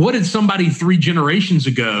 what did somebody 3 generations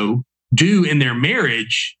ago do in their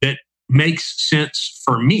marriage that makes sense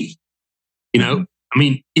for me? You know, I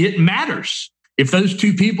mean, it matters. If those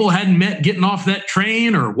 2 people hadn't met getting off that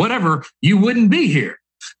train or whatever, you wouldn't be here.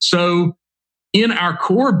 So in our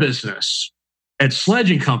core business at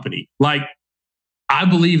Sledge & Company, like, I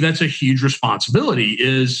believe that's a huge responsibility,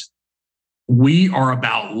 is we are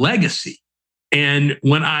about legacy. And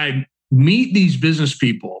when I meet these business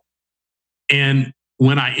people and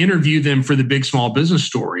when I interview them for the Big Small Business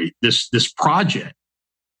Story, this project,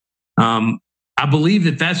 I believe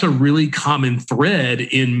that that's a really common thread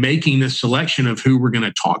in making the selection of who we're going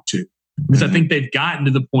to talk to. Because I think they've gotten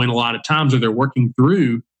to the point a lot of times where they're working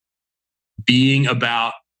through being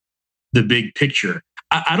about the big picture.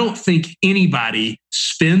 I don't think anybody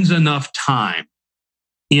spends enough time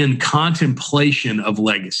in contemplation of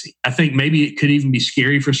legacy. I think maybe it could even be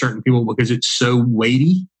scary for certain people because it's so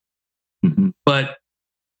weighty. Mm-hmm. But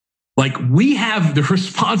like, we have the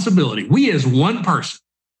responsibility, we as one person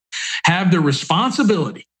have the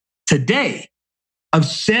responsibility today of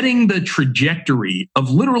setting the trajectory of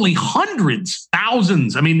literally hundreds,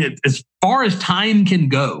 thousands. I mean, as far as time can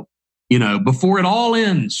go, you know, before it all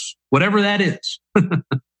ends, whatever that is.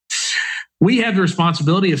 We have the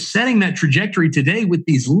responsibility of setting that trajectory today with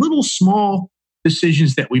these little small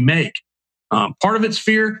decisions that we make. Part of it's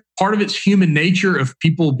fear, part of it's human nature of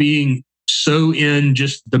people being so in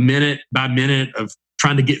just the minute by minute of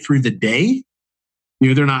trying to get through the day.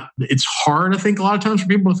 You know, it's hard, I think, a lot of times for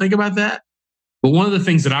people to think about that. But one of the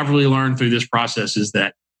things that I've really learned through this process is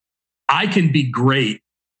that I can be great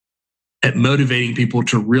at motivating people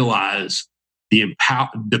to realize the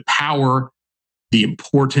power, the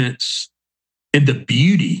importance, and the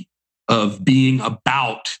beauty of being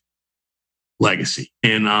about legacy.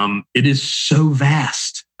 And it is so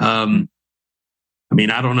vast. I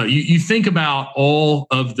mean, I don't know. You think about all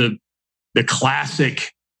of the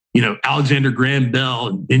classic, Alexander Graham Bell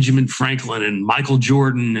and Benjamin Franklin and Michael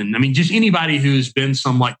Jordan. And I mean, just anybody who's been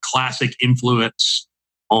some like classic influence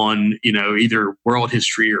on, either world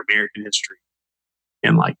history or American history.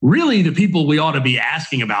 And like, really the people we ought to be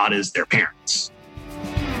asking about is their parents.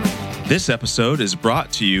 This episode is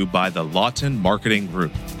brought to you by the Lawton Marketing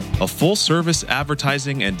Group, a full-service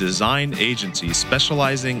advertising and design agency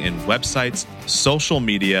specializing in websites, social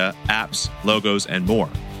media, apps, logos, and more.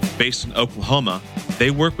 Based in Oklahoma, they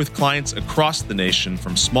work with clients across the nation,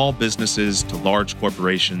 from small businesses to large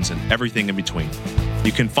corporations and everything in between.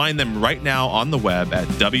 You can find them right now on the web at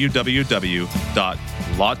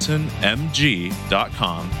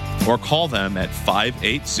www.lawtonmg.com or call them at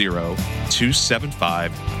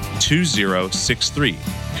 580-275-2063.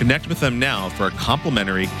 Connect with them now for a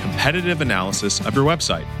complimentary competitive analysis of your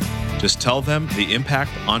website. Just tell them the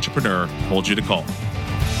Impact Entrepreneur told you to call.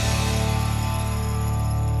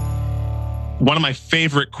 One of my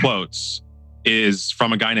favorite quotes is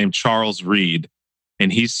from a guy named Charles Reed.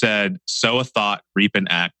 And he said, sow a thought, reap an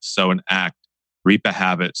act, sow an act, reap a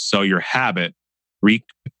habit, sow your habit, reap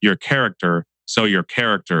your character, sow your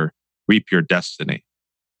character, reap your destiny.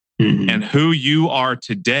 Mm-hmm. And who you are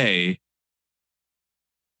today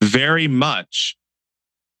very much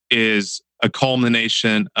is a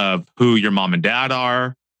culmination of who your mom and dad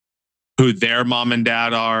are, who their mom and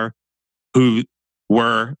dad are, who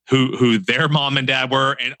their mom and dad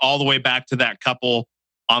were, and all the way back to that couple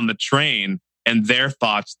on the train and their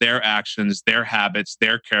thoughts, their actions, their habits,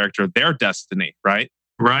 their character, their destiny, right?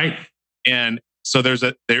 Right. And so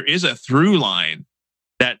there is a through line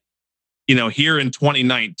that, here in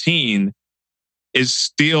 2019 is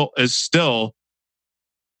still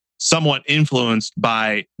somewhat influenced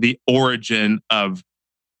by the origin of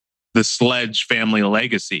the Sledge family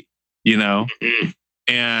legacy,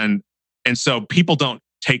 Mm-hmm. And so people don't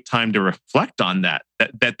take time to reflect on that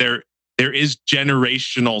there is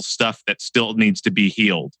generational stuff that still needs to be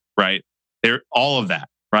healed, right? All of that,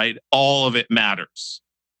 right? All of it matters.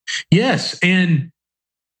 Yes. And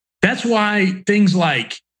that's why things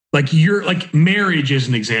like marriage is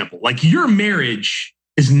an example. Like, your marriage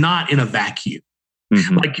is not in a vacuum.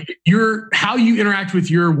 Mm-hmm. Like, how you interact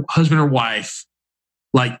with your husband or wife,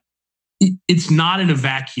 like, it's not in a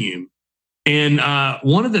vacuum. And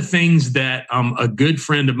one of the things that a good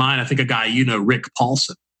friend of mine, I think a guy, Rick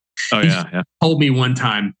Paulson, told me one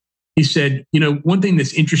time, he said, one thing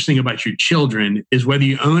that's interesting about your children is whether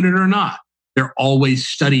you own it or not, they're always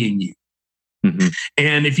studying you. Mm-hmm.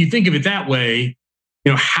 And if you think of it that way,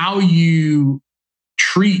 how you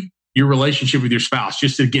treat your relationship with your spouse,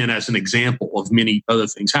 just again, as an example of many other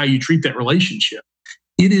things, how you treat that relationship,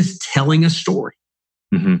 it is telling a story.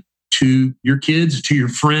 Mm-hmm. To your kids, to your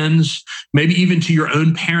friends, maybe even to your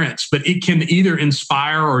own parents, but it can either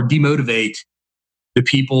inspire or demotivate the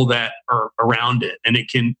people that are around it, and it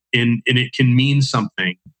can mean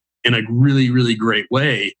something in a really, really great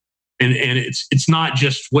way. And it's not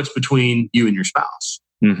just what's between you and your spouse.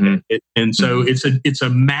 Mm-hmm. So it's a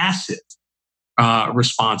massive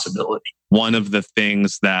responsibility. One of the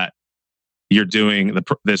things that you're doing,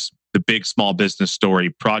 the Big Small Business Story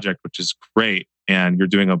project, which is great. And you're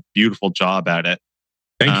doing a beautiful job at it.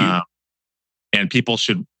 Thank you. And people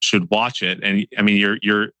should watch it. And I mean,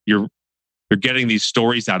 you're getting these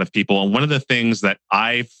stories out of people. And one of the things that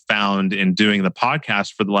I found in doing the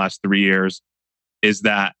podcast for the last 3 years is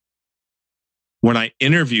that when I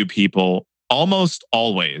interview people, almost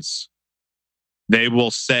always they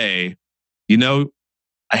will say, I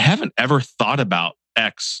haven't ever thought about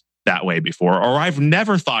X that way before, or I've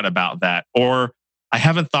never thought about that, or I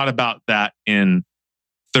haven't thought about that in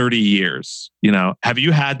 30 years. Have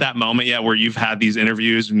you had that moment yet where you've had these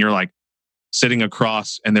interviews and you're like sitting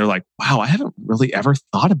across and they're like, wow, I haven't really ever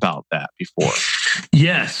thought about that before?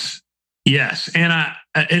 Yes. And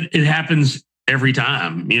it happens every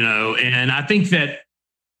time, and I think that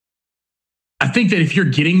if you're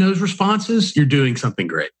getting those responses, you're doing something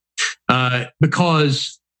great,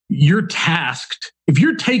 because you're tasked, if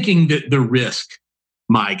you're taking the risk,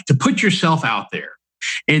 Mike, to put yourself out there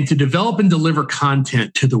and to develop and deliver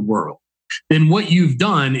content to the world, then what you've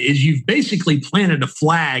done is you've basically planted a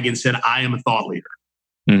flag and said, I am a thought leader.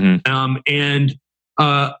 Mm-hmm. And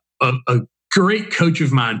a great coach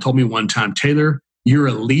of mine told me one time, Taylor, you're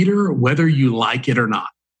a leader whether you like it or not.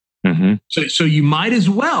 Mm-hmm. So you might as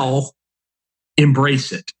well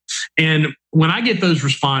embrace it. And when I get those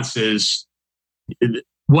responses,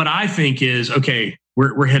 what I think is, okay,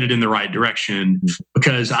 we're headed in the right direction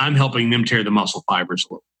because I'm helping them tear the muscle fibers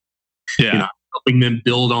a little. Yeah. Helping them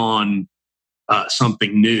build on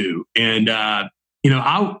something new. And I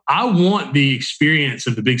want the experience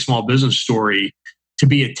of the Big Small Business Story to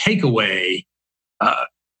be a takeaway.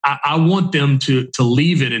 I want them to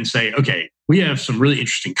leave it and say, okay, we have some really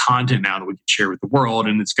interesting content now that we can share with the world,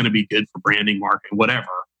 and it's going to be good for branding, marketing, whatever.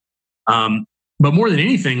 But more than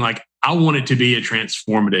anything, like, I want it to be a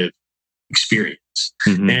transformative experience.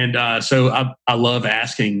 Mm-hmm. And so I love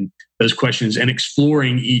asking those questions and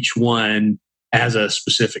exploring each one as a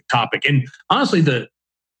specific topic. And honestly,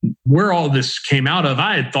 where all this came out of,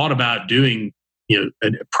 I had thought about doing a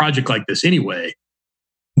project like this anyway.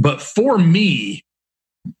 But for me,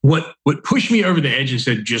 what pushed me over the edge and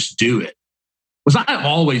said, just do it, was I've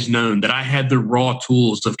always known that I had the raw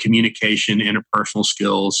tools of communication, interpersonal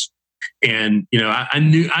skills. And,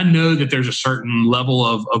 I know that there's a certain level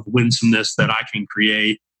of winsomeness that I can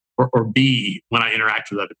create or be when I interact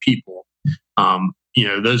with other people.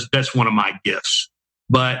 That's one of my gifts.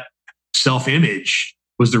 But self-image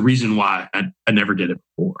was the reason why I never did it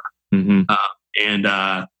before. Mm-hmm.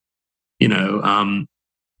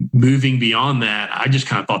 Moving beyond that, I just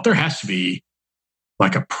kind of thought there has to be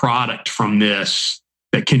like a product from this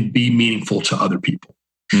that can be meaningful to other people.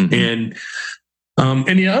 Mm-hmm.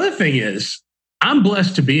 And the other thing is, I'm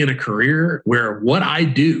blessed to be in a career where what I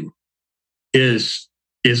do is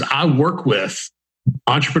I work with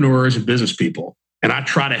entrepreneurs and business people, and I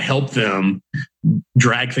try to help them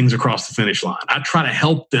drag things across the finish line. I try to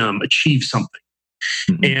help them achieve something.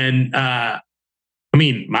 Mm-hmm.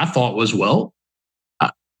 And my thought was, well,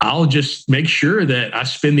 I'll just make sure that I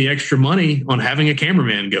spend the extra money on having a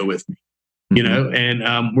cameraman go with me.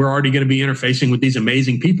 And we're already going to be interfacing with these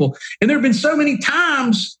amazing people. And there have been so many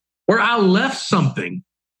times where I left something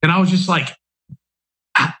and I was just like,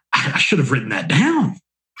 I should have written that down.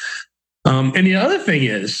 And the other thing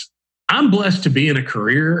is, I'm blessed to be in a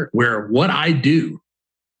career where what I do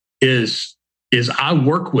is I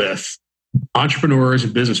work with entrepreneurs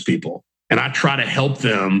and business people, and I try to help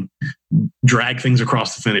them drag things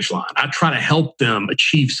across the finish line. I try to help them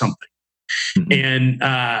achieve something. Mm-hmm. And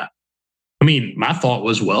my thought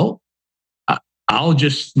was, well, I'll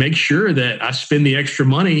just make sure that I spend the extra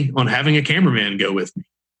money on having a cameraman go with me,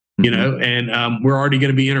 mm-hmm. And we're already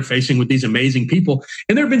going to be interfacing with these amazing people.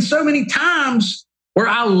 And there have been so many times where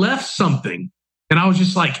I left something and I was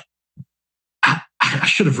just like, I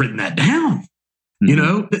should have written that down.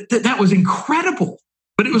 Mm-hmm. That was incredible.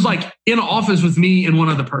 But it was like in an office with me and one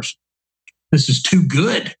other person. This is too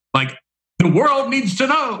good. Like, the world needs to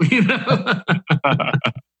know,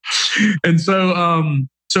 And so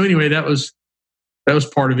anyway, that was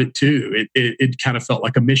part of it too. It kind of felt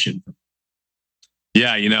like a mission.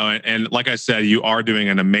 Yeah, and like I said, you are doing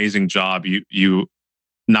an amazing job. You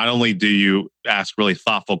not only do you ask really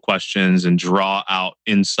thoughtful questions and draw out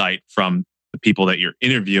insight from the people that you're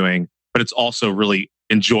interviewing, but it's also really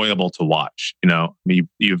enjoyable to watch.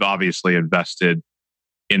 You've obviously invested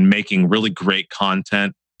in making really great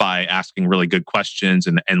content by asking really good questions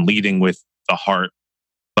and leading with the heart,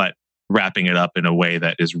 but wrapping it up in a way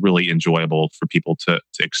that is really enjoyable for people to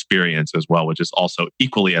experience as well, which is also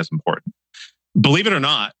equally as important. Believe it or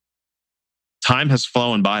not, time has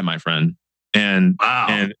flown by, my friend. And wow.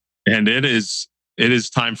 and it is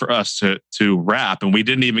time for us to wrap. And we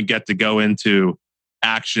didn't even get to go into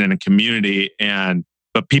action and community,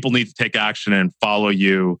 but people need to take action and follow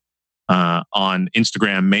you on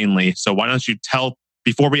Instagram mainly. So why don't you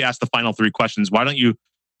before we ask the final 3 questions, why don't you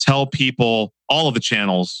tell people all of the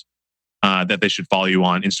channels that they should follow you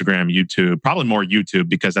on Instagram, YouTube, probably more YouTube,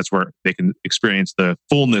 because that's where they can experience the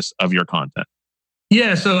fullness of your content.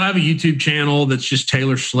 Yeah, so I have a YouTube channel that's just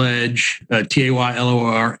Taylor Sledge,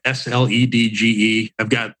 TaylorSledge. I've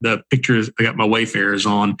got the pictures, I got my Wayfarers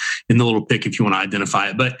on in the little pic if you want to identify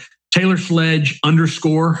it. But Taylor Sledge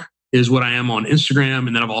 _ is what I am on Instagram.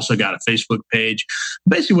 And then I've also got a Facebook page.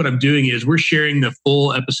 Basically what I'm doing is we're sharing the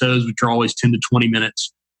full episodes, which are always 10 to 20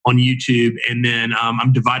 minutes on YouTube. And then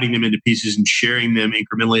I'm dividing them into pieces and sharing them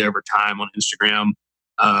incrementally over time on Instagram.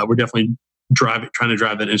 We're definitely trying to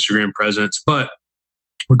drive that Instagram presence. But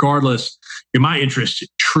regardless, my interest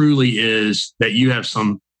truly is that you have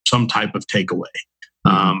some type of takeaway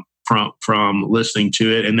from listening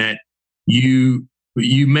to it, and that you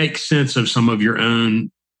make sense of some of your own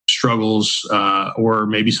struggles or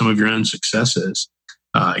maybe some of your own successes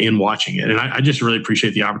in watching it. And I just really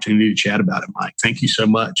appreciate the opportunity to chat about it, Mike. Thank you so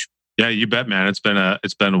much. Yeah, you bet, man.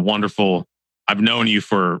 It's been wonderful. I've known you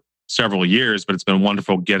for several years, but it's been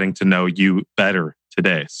wonderful getting to know you better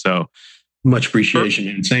today. So much appreciation,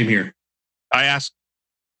 and same here. I ask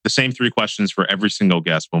the same three questions for every single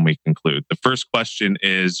guest when we conclude. The first question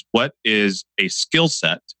is, what is a skill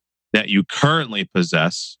set that you currently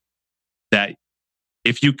possess that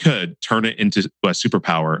if you could turn it into a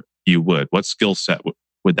superpower, you would? What skill set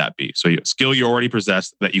would that be? So a skill you already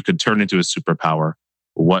possess that you could turn into a superpower,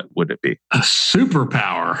 what would it be? A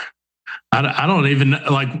superpower? I don't even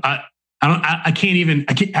like. I can't even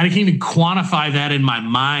quantify that in my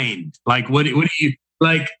mind. Like, what do you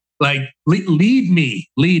like? Like, lead me.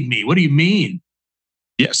 What do you mean?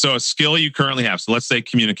 Yeah. So a skill you currently have. So let's say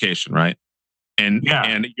communication, right? And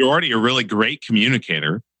you're already a really great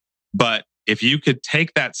communicator, but if you could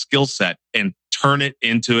take that skill set and turn it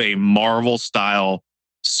into a Marvel style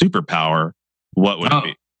superpower, what would it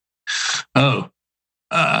be?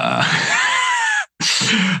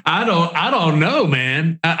 I don't know,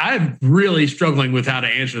 man. I'm really struggling with how to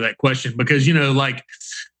answer that question because,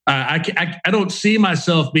 I don't see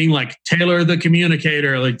myself being like Taylor the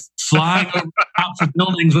communicator, like flying over tops of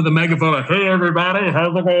buildings with a megaphone, like, "Hey everybody,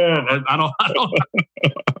 how's it going?"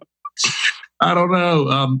 I don't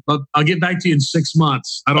know. I'll get back to you in 6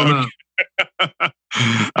 months. I don't know.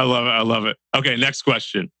 I love it. Okay, next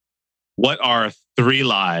question. What are 3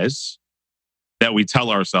 lies that we tell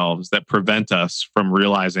ourselves that prevent us from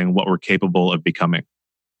realizing what we're capable of becoming?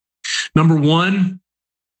 Number 1,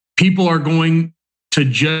 people are going to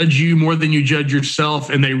judge you more than you judge yourself,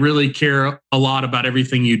 and they really care a lot about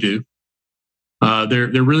everything you do.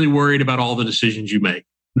 They're really worried about all the decisions you make.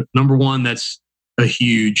 Number 1, that's a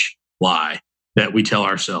huge lie that we tell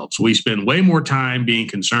ourselves. We spend way more time being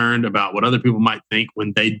concerned about what other people might think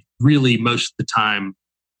when they really, most of the time,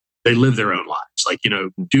 they live their own lives. Like,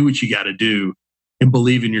 do what you got to do and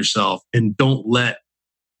believe in yourself, and don't let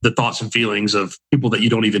the thoughts and feelings of people that you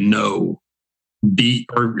don't even know be,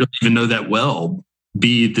 or even know that well,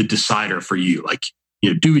 be the decider for you. Like,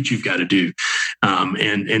 do what you've got to do,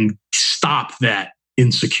 and stop that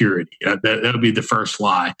insecurity. That would be the first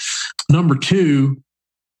lie. Number 2,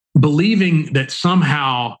 believing that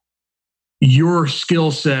somehow your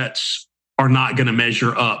skill sets are not going to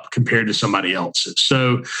measure up compared to somebody else's.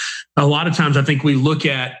 So a lot of times I think we look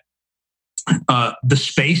at the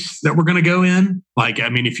space that we're going to go in. Like,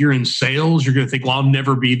 if you're in sales, you're going to think, well, I'll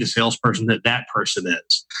never be the salesperson that person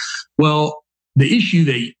is. Well, the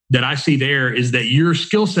issue that I see there is that your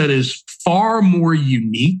skill set is far more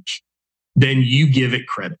unique than you give it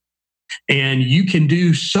credit. And you can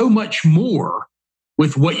do so much more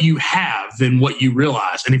with what you have than what you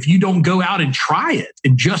realize. And if you don't go out and try it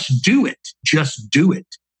and just do it,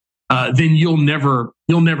 then you'll never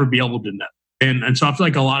be able to know. And so I feel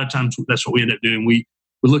like a lot of times that's what we end up doing. We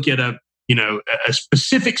look at a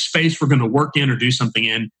specific space we're going to work in or do something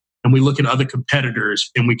in, and we look at other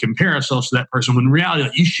competitors and we compare ourselves to that person, when in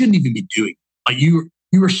reality, you shouldn't even be doing it. Like, you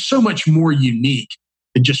are so much more unique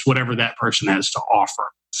than just whatever that person has to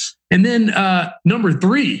offer. And then number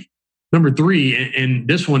three, and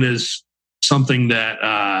this one is something that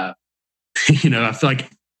I feel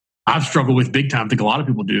like I've struggled with big time. I think a lot of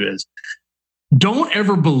people do, is don't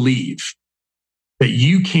ever believe that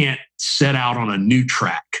you can't set out on a new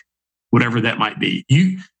track, whatever that might be.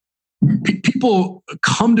 People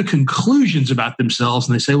come to conclusions about themselves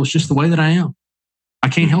and they say, well, it's just the way that I am. I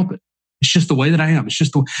can't help it. It's just the way that I am. It's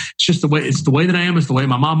the way that I am. It's the way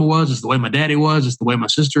my mama was. It's the way my daddy was. It's the way my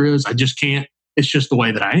sister is. I just can't. It's just the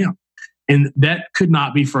way that I am. And that could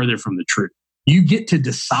not be further from the truth. You get to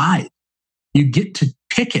decide. You get to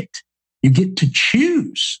pick it. You get to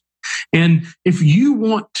choose. And if you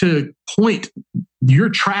want to point your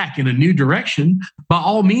track in a new direction, by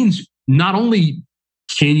all means, not only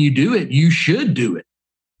can you do it, you should do it.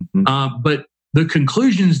 Mm-hmm. But the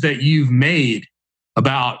conclusions that you've made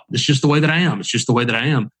about it's just the way that I am, it's just the way that I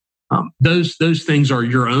am, those things are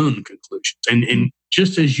your own conclusions. And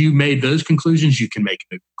just as you made those conclusions, you can make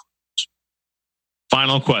new conclusions.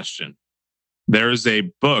 Final question. There's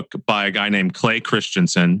a book by a guy named Clay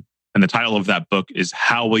Christensen, and the title of that book is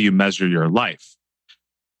How Will You Measure Your Life?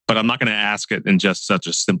 But I'm not going to ask it in just such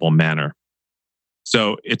a simple manner.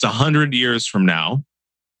 So it's 100 years from now,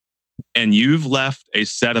 and you've left a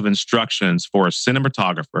set of instructions for a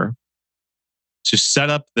cinematographer to set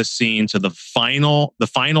up the scene to the final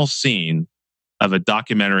scene of a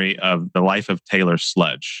documentary of the life of Taylor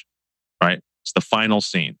Sledge, right? It's the final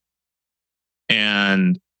scene.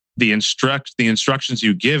 And the instructions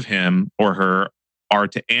you give him or her are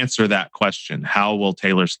to answer that question. How will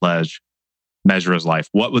Taylor Sledge measure his life?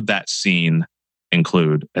 What would that scene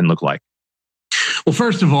include and look like? Well,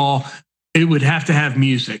 first of all, it would have to have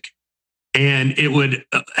music, and it would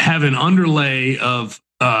have an underlay of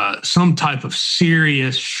some type of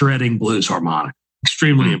serious shredding blues harmonic.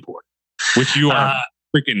 Extremely important. Which you are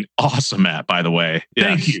freaking awesome at, by the way.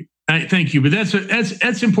 Yes. Thank you. But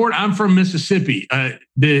that's important. I'm from Mississippi.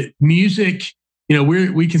 The music,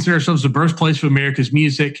 we consider ourselves the birthplace of America's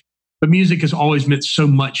music, but music has always meant so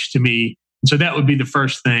much to me. So that would be the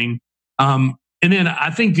first thing. And then I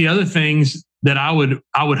think the other things that I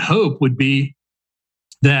would hope would be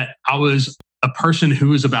that I was a person who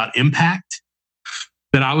was about impact,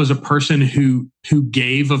 that I was a person who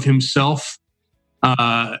gave of himself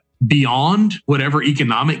beyond whatever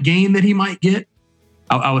economic gain that he might get.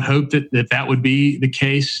 I would hope that would be the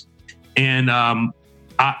case. And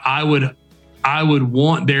I would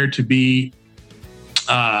want there to be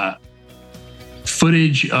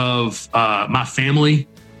footage of my family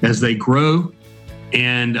as they grow.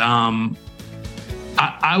 And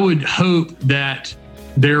I would hope that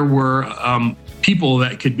there were people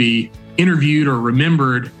that could be interviewed or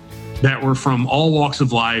remembered that were from all walks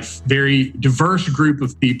of life, very diverse group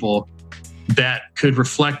of people that could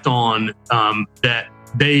reflect on that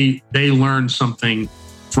they learned something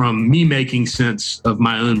from me making sense of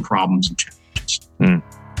my own problems and challenges.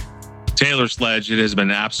 Taylor Sledge, it has been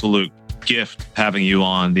an absolute gift having you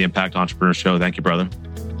on the Impact Entrepreneur Show. Thank you, brother.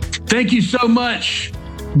 Thank you so much.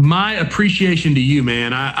 My appreciation to you,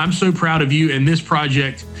 man. I'm so proud of you and this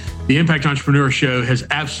project. The Impact Entrepreneur Show has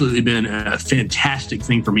absolutely been a fantastic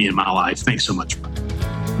thing for me in my life. Thanks so much, brother.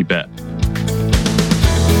 You bet.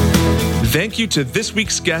 Thank you to this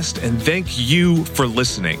week's guest, and thank you for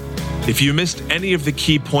listening. If you missed any of the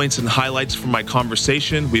key points and highlights from my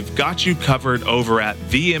conversation, we've got you covered over at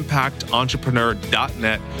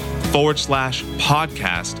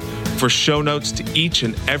theimpactentrepreneur.net/podcast for show notes to each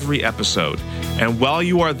and every episode. And while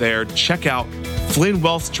you are there, check out Flynn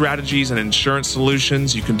Wealth Strategies and Insurance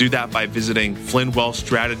Solutions. You can do that by visiting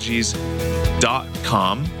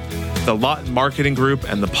flynnwealthstrategies.com. The Lot Marketing Group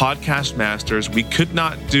and the Podcast Masters. We could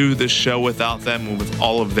not do this show without them and with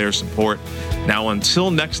all of their support. Now, until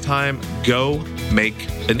next time, go make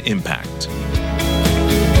an impact.